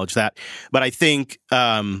to acknowledge that. But I think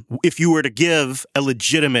if you were to give a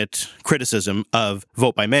legitimate criticism of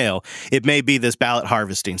vote by mail, it may be this ballot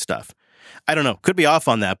harvesting stuff. I don't know. Could be off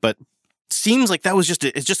on that, but seems like that was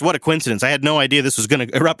it's just what a coincidence. I had no idea this was going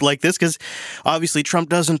to erupt like this because obviously Trump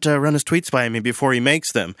doesn't run his tweets by me before he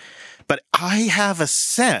makes them. But I have a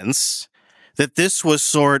sense that this was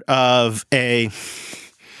sort of an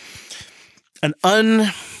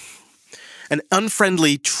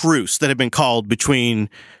unfriendly truce that had been called between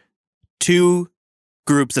 2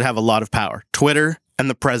 groups that have a lot of power, Twitter and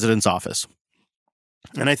the president's office.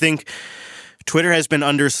 And I think Twitter has been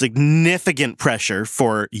under significant pressure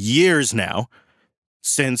for years now,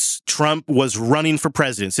 since Trump was running for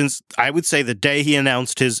president, since I would say the day he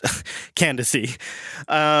announced his candidacy.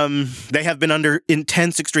 They have been under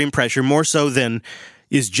intense, extreme pressure, more so than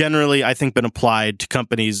is generally, I think, been applied to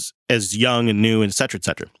companies as young and new, et cetera,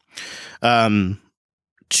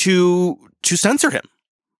 to censor him,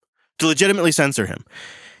 to legitimately censor him.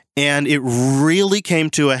 And it really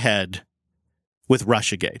came to a head with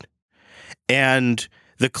Russiagate. And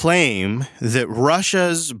the claim that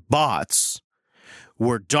Russia's bots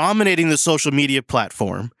were dominating the social media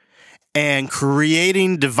platform and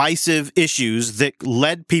creating divisive issues that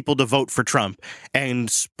led people to vote for Trump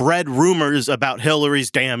and spread rumors about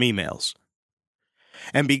Hillary's damn emails.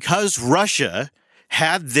 And because Russia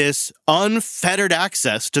had this unfettered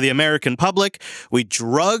access to the American public, we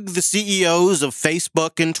drug the CEOs of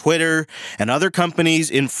Facebook and Twitter and other companies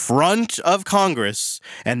in front of Congress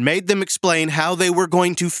and made them explain how they were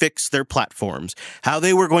going to fix their platforms, how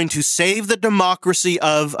they were going to save the democracy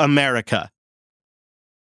of America.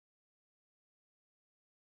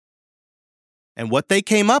 And what they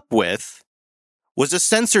came up with was a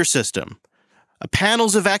censor system.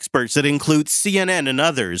 Panels of experts that include CNN and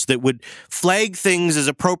others that would flag things as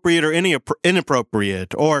appropriate or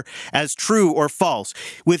inappropriate or as true or false,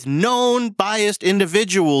 with known biased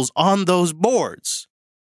individuals on those boards.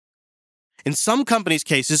 In some companies'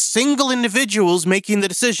 cases, single individuals making the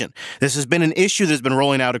decision. This has been an issue that's been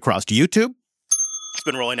rolling out across YouTube. It's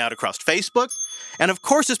been rolling out across Facebook. And of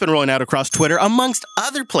course, it's been rolling out across Twitter, amongst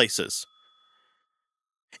other places.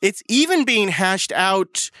 It's even being hashed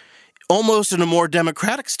out almost in a more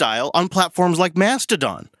democratic style on platforms like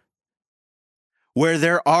Mastodon, where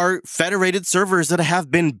there are federated servers that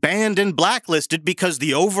have been banned and blacklisted because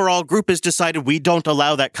the overall group has decided we don't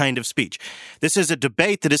allow that kind of speech. This is a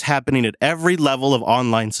debate that is happening at every level of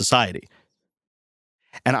online society.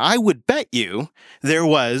 And I would bet you there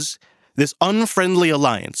was this unfriendly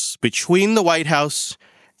alliance between the White House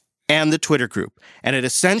and the Twitter group. And it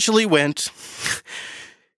essentially went,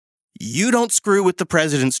 you don't screw with the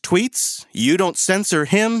president's tweets, you don't censor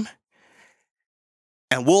him,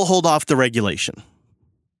 and we'll hold off the regulation.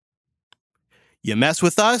 You mess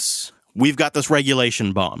with us, we've got this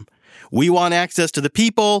regulation bomb. We want access to the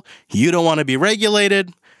people, you don't want to be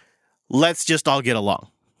regulated, let's just all get along.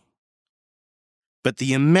 But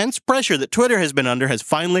the immense pressure that Twitter has been under has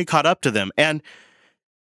finally caught up to them. And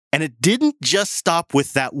it didn't just stop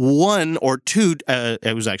with that one or two,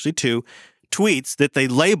 it was actually two, tweets that they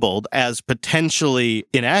labeled as potentially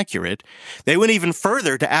inaccurate. They went even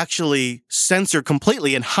further to actually censor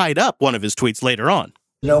completely and hide up one of his tweets later on.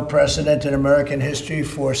 No precedent in American history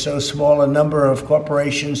for so small a number of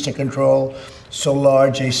corporations to control so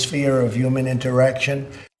large a sphere of human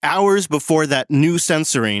interaction. Hours before that new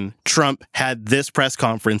censoring, Trump had this press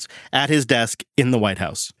conference at his desk in the White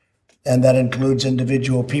House. And that includes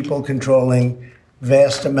individual people controlling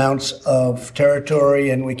vast amounts of territory,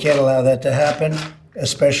 and we can't allow that to happen,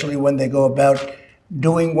 especially when they go about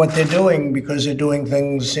doing what they're doing, because they're doing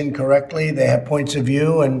things incorrectly. They have points of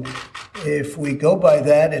view, and if we go by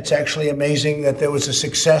that, it's actually amazing that there was a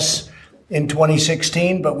success in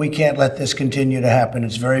 2016, but we can't let this continue to happen.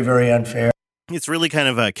 It's very, very unfair. It's really kind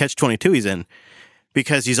of a catch-22 he's in,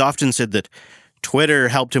 because he's often said that Twitter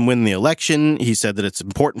helped him win the election. He said that it's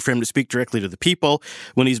important for him to speak directly to the people.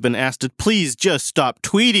 When he's been asked to please just stop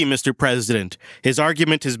tweeting, Mr. President, his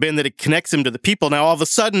argument has been that it connects him to the people. Now, all of a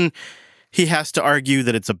sudden, he has to argue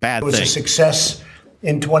that it's a bad thing. It was a success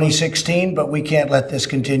in 2016, but we can't let this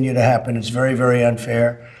continue to happen. It's very, very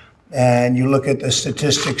unfair. And you look at the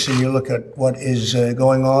statistics and you look at what is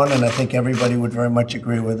going on, and I think everybody would very much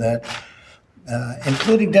agree with that.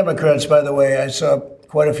 Including Democrats, by the way. I saw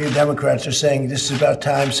quite a few Democrats are saying this is about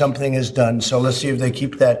time something is done. So let's see if they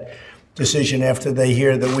keep that decision after they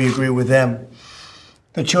hear that we agree with them.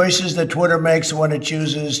 The choices that Twitter makes when it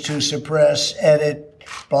chooses to suppress, edit,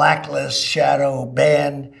 blacklist, shadow,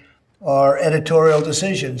 ban are editorial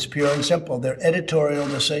decisions, pure and simple. They're editorial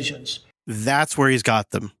decisions. That's where he's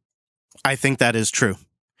got them. I think that is true.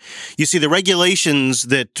 You see, the regulations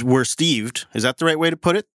that were steved, is that the right way to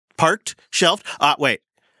put it? Parked, shelved. That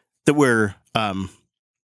were,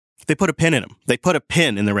 they put a pin in them. They put a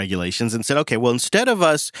pin in the regulations and said, okay, well, instead of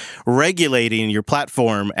us regulating your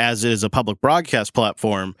platform as it is a public broadcast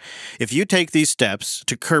platform, if you take these steps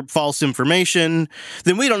to curb false information,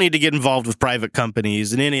 then we don't need to get involved with private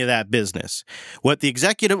companies and any of that business. What the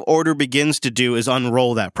executive order begins to do is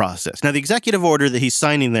unroll that process. Now, the executive order that he's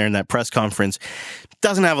signing there in that press conference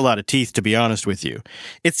doesn't have a lot of teeth, to be honest with you.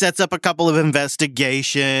 It sets up a couple of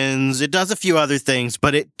investigations. It does a few other things,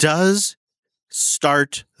 but it does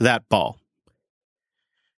start that ball.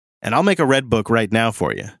 And I'll make a red book right now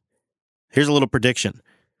for you. Here's a little prediction.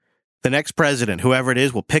 The next president, whoever it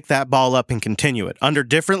is, will pick that ball up and continue it under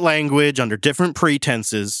different language, under different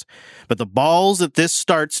pretenses. But the balls that this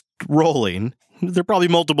starts rolling, there are probably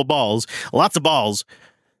multiple balls, lots of balls.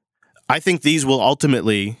 I think these will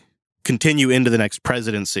ultimately continue into the next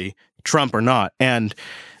presidency, Trump or not. And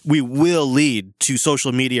we will lead to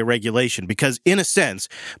social media regulation because, in a sense,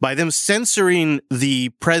 by them censoring the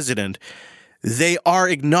president, they are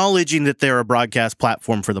acknowledging that they're a broadcast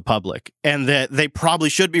platform for the public and that they probably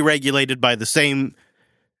should be regulated by the same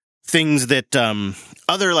things that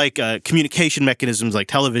other communication mechanisms like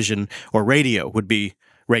television or radio would be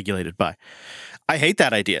regulated by. I hate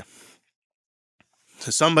that idea.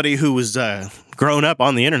 To somebody who was grown up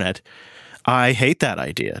on the internet, I hate that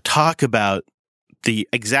idea. Talk about the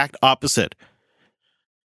exact opposite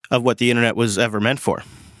of what the internet was ever meant for.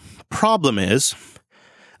 Problem is,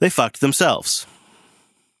 they fucked themselves.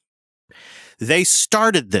 They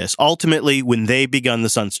started this ultimately when they begun the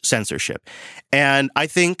censorship. And I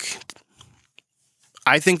think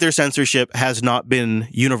their censorship has not been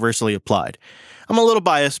universally applied. I'm a little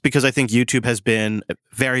biased because I think YouTube has been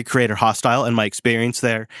very creator hostile, and my experience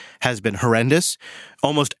there has been horrendous.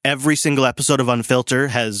 Almost every single episode of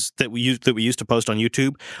Unfilter that we used to post on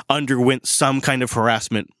YouTube underwent some kind of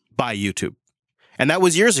harassment by YouTube. And that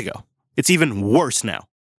was years ago. It's even worse now.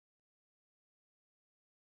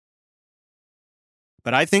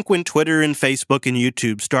 But I think when Twitter and Facebook and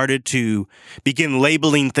YouTube started to begin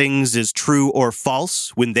labeling things as true or false,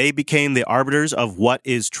 when they became the arbiters of what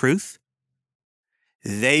is truth,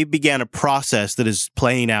 they began a process that is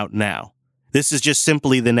playing out now. This is just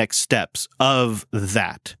simply the next steps of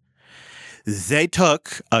that. They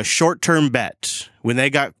took a short-term bet when they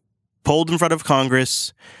got pulled in front of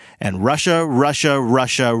Congress and Russia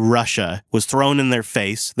was thrown in their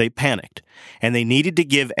face. They panicked and they needed to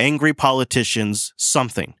give angry politicians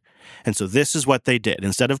something. And so this is what they did.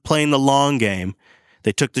 Instead of playing the long game,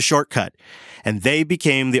 they took the shortcut and they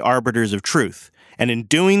became the arbiters of truth. And in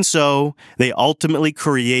doing so, they ultimately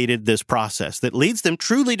created this process that leads them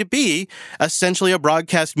truly to be essentially a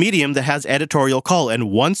broadcast medium that has editorial call.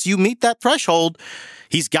 And once you meet that threshold,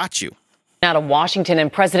 he's got you. Now to Washington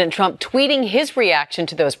and President Trump tweeting his reaction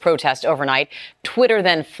to those protests overnight. Twitter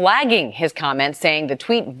then flagging his comments, saying the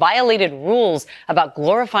tweet violated rules about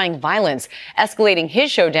glorifying violence, escalating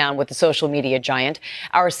his showdown with the social media giant.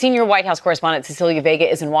 Our senior White House correspondent Cecilia Vega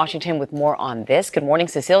is in Washington with more on this. Good morning,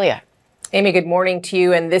 Cecilia. Amy, good morning to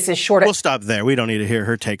you. And this is short. We'll stop there. We don't need to hear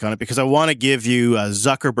her take on it because I want to give you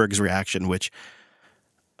Zuckerberg's reaction, which,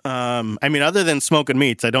 other than smoking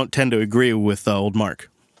meats, I don't tend to agree with old Mark.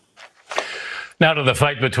 Now to the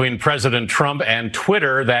fight between President Trump and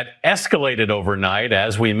Twitter that escalated overnight.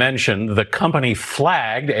 As we mentioned, the company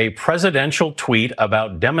flagged a presidential tweet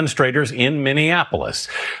about demonstrators in Minneapolis.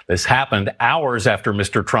 This happened hours after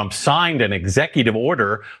Mr. Trump signed an executive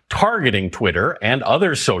order targeting Twitter and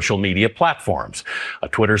other social media platforms. A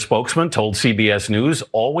Twitter spokesman told CBS News,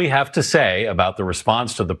 all we have to say about the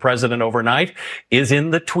response to the president overnight is in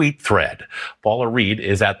the tweet thread. Paula Reed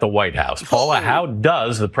is at the White House. Paula, how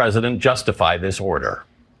does the president justify this order?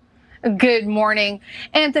 Good morning.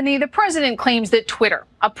 Anthony, the president claims that Twitter,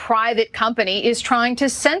 a private company, is trying to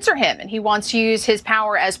censor him, and he wants to use his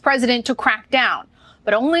power as president to crack down.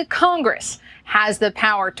 But only Congress has the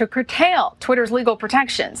power to curtail Twitter's legal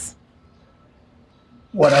protections.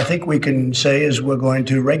 What I think we can say is we're going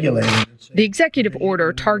to regulate it. The executive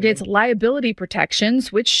order targets liability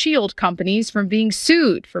protections which shield companies from being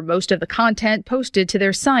sued for most of the content posted to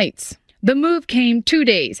their sites. The move came 2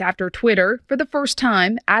 days after Twitter, for the first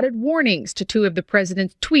time, added warnings to two of the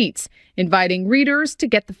president's tweets, inviting readers to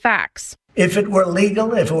get the facts. If it were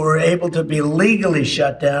legal, if it were able to be legally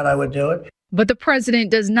shut down, I would do it. But the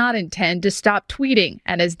president does not intend to stop tweeting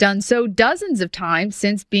and has done so dozens of times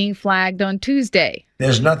since being flagged on Tuesday.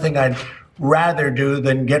 There's nothing I'd rather do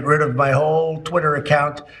than get rid of my whole Twitter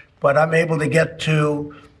account, but I'm able to get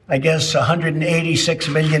to, I guess, 186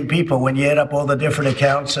 million people when you add up all the different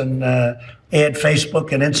accounts and add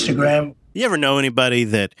Facebook and Instagram. You ever know anybody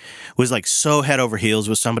that was like so head over heels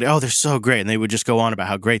with somebody? Oh, they're so great. And they would just go on about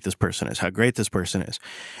how great this person is, how great this person is.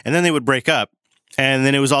 And then they would break up. And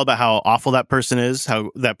then it was all about how awful that person is,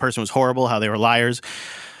 how that person was horrible, how they were liars.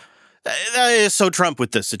 That is so Trump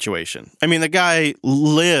with this situation. I mean, the guy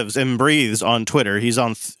lives and breathes on Twitter. He's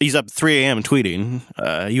up 3 a.m.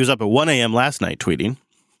 tweeting. He was up at 1 a.m. last night tweeting.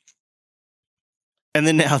 And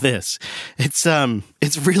then now this.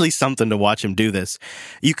 It's really something to watch him do this.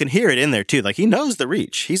 You can hear it in there too. Like, he knows the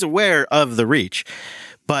reach. He's aware of the reach.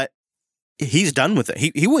 But he's done with it.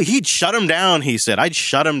 He'd shut him down, he said. I'd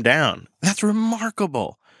shut him down. That's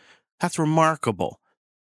remarkable. That's remarkable.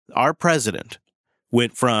 Our president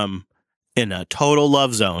went from in a total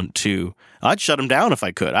love zone to, I'd shut him down if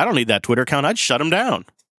I could. I don't need that Twitter account. I'd shut him down.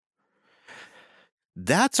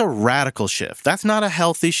 That's a radical shift. That's not a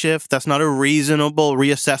healthy shift. That's not a reasonable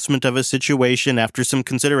reassessment of a situation after some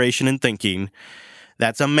consideration and thinking.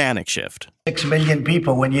 That's a manic shift. 6 million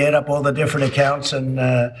people when you add up all the different accounts and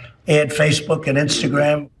add Facebook and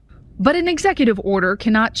Instagram. But an executive order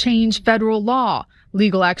cannot change federal law.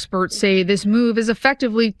 Legal experts say this move is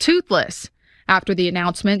effectively toothless. After the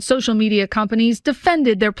announcement, social media companies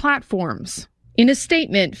defended their platforms. In a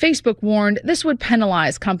statement, Facebook warned this would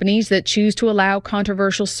penalize companies that choose to allow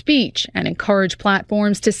controversial speech and encourage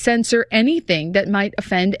platforms to censor anything that might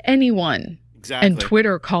offend anyone. Exactly. And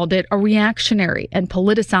Twitter called it a reactionary and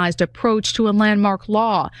politicized approach to a landmark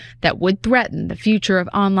law that would threaten the future of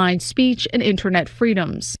online speech and internet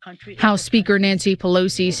freedoms. House Speaker Nancy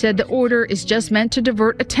Pelosi said the order is just meant to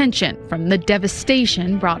divert attention from the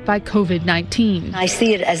devastation brought by COVID-19. I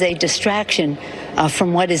see it as a distraction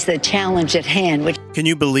from what is the challenge at hand. Can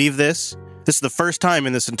you believe this? This is the first time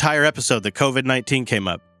in this entire episode that COVID-19 came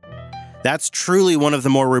up. That's truly one of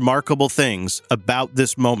the more remarkable things about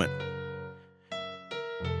this moment.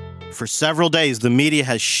 For several days, the media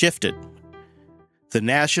has shifted. The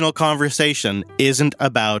national conversation isn't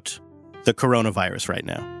about the coronavirus right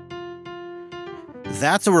now.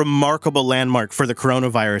 That's a remarkable landmark for the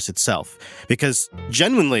coronavirus itself, because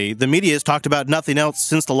genuinely, the media has talked about nothing else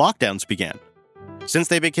since the lockdowns began. Since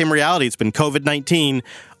they became reality, it's been COVID-19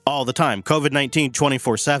 all the time. COVID-19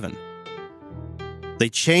 24/7. They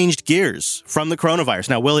changed gears from the coronavirus.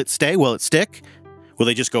 Now, will it stay? Will it stick? Will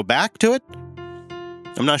they just go back to it?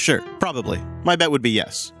 I'm not sure. Probably. My bet would be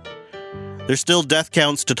yes. There's still death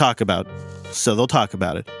counts to talk about, so they'll talk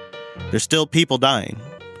about it. There's still people dying,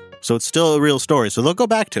 so it's still a real story, so they'll go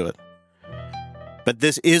back to it. But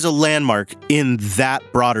this is a landmark in that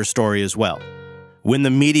broader story as well. When the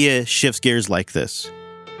media shifts gears like this.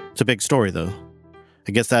 It's a big story, though.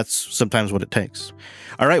 I guess that's sometimes what it takes.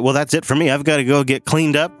 All right, well, that's it for me. I've got to go get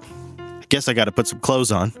cleaned up. I guess I got to put some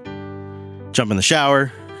clothes on, jump in the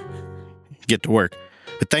shower, get to work.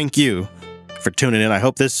 But thank you for tuning in. I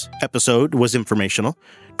hope this episode was informational.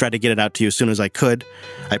 Tried to get it out to you as soon as I could.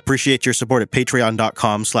 I appreciate your support at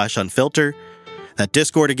patreon.com/unfilter. That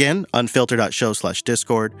Discord again,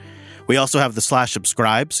 unfilter.show/Discord. We also have the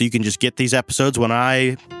 /subscribe, so you can just get these episodes when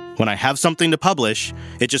I have something to publish,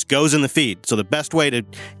 it just goes in the feed. So the best way to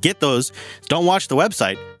get those is don't watch the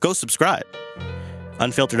website, go subscribe.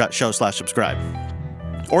 Unfilter.show/subscribe.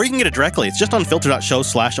 Or you can get it directly. It's just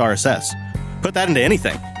unfilter.show/RSS. Put that into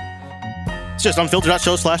anything. It's just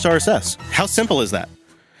unfilter.show/RSS. How simple is that?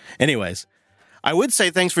 Anyways, I would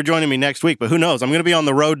say thanks for joining me next week, but who knows? I'm going to be on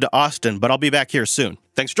the road to Austin, but I'll be back here soon.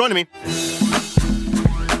 Thanks for joining me.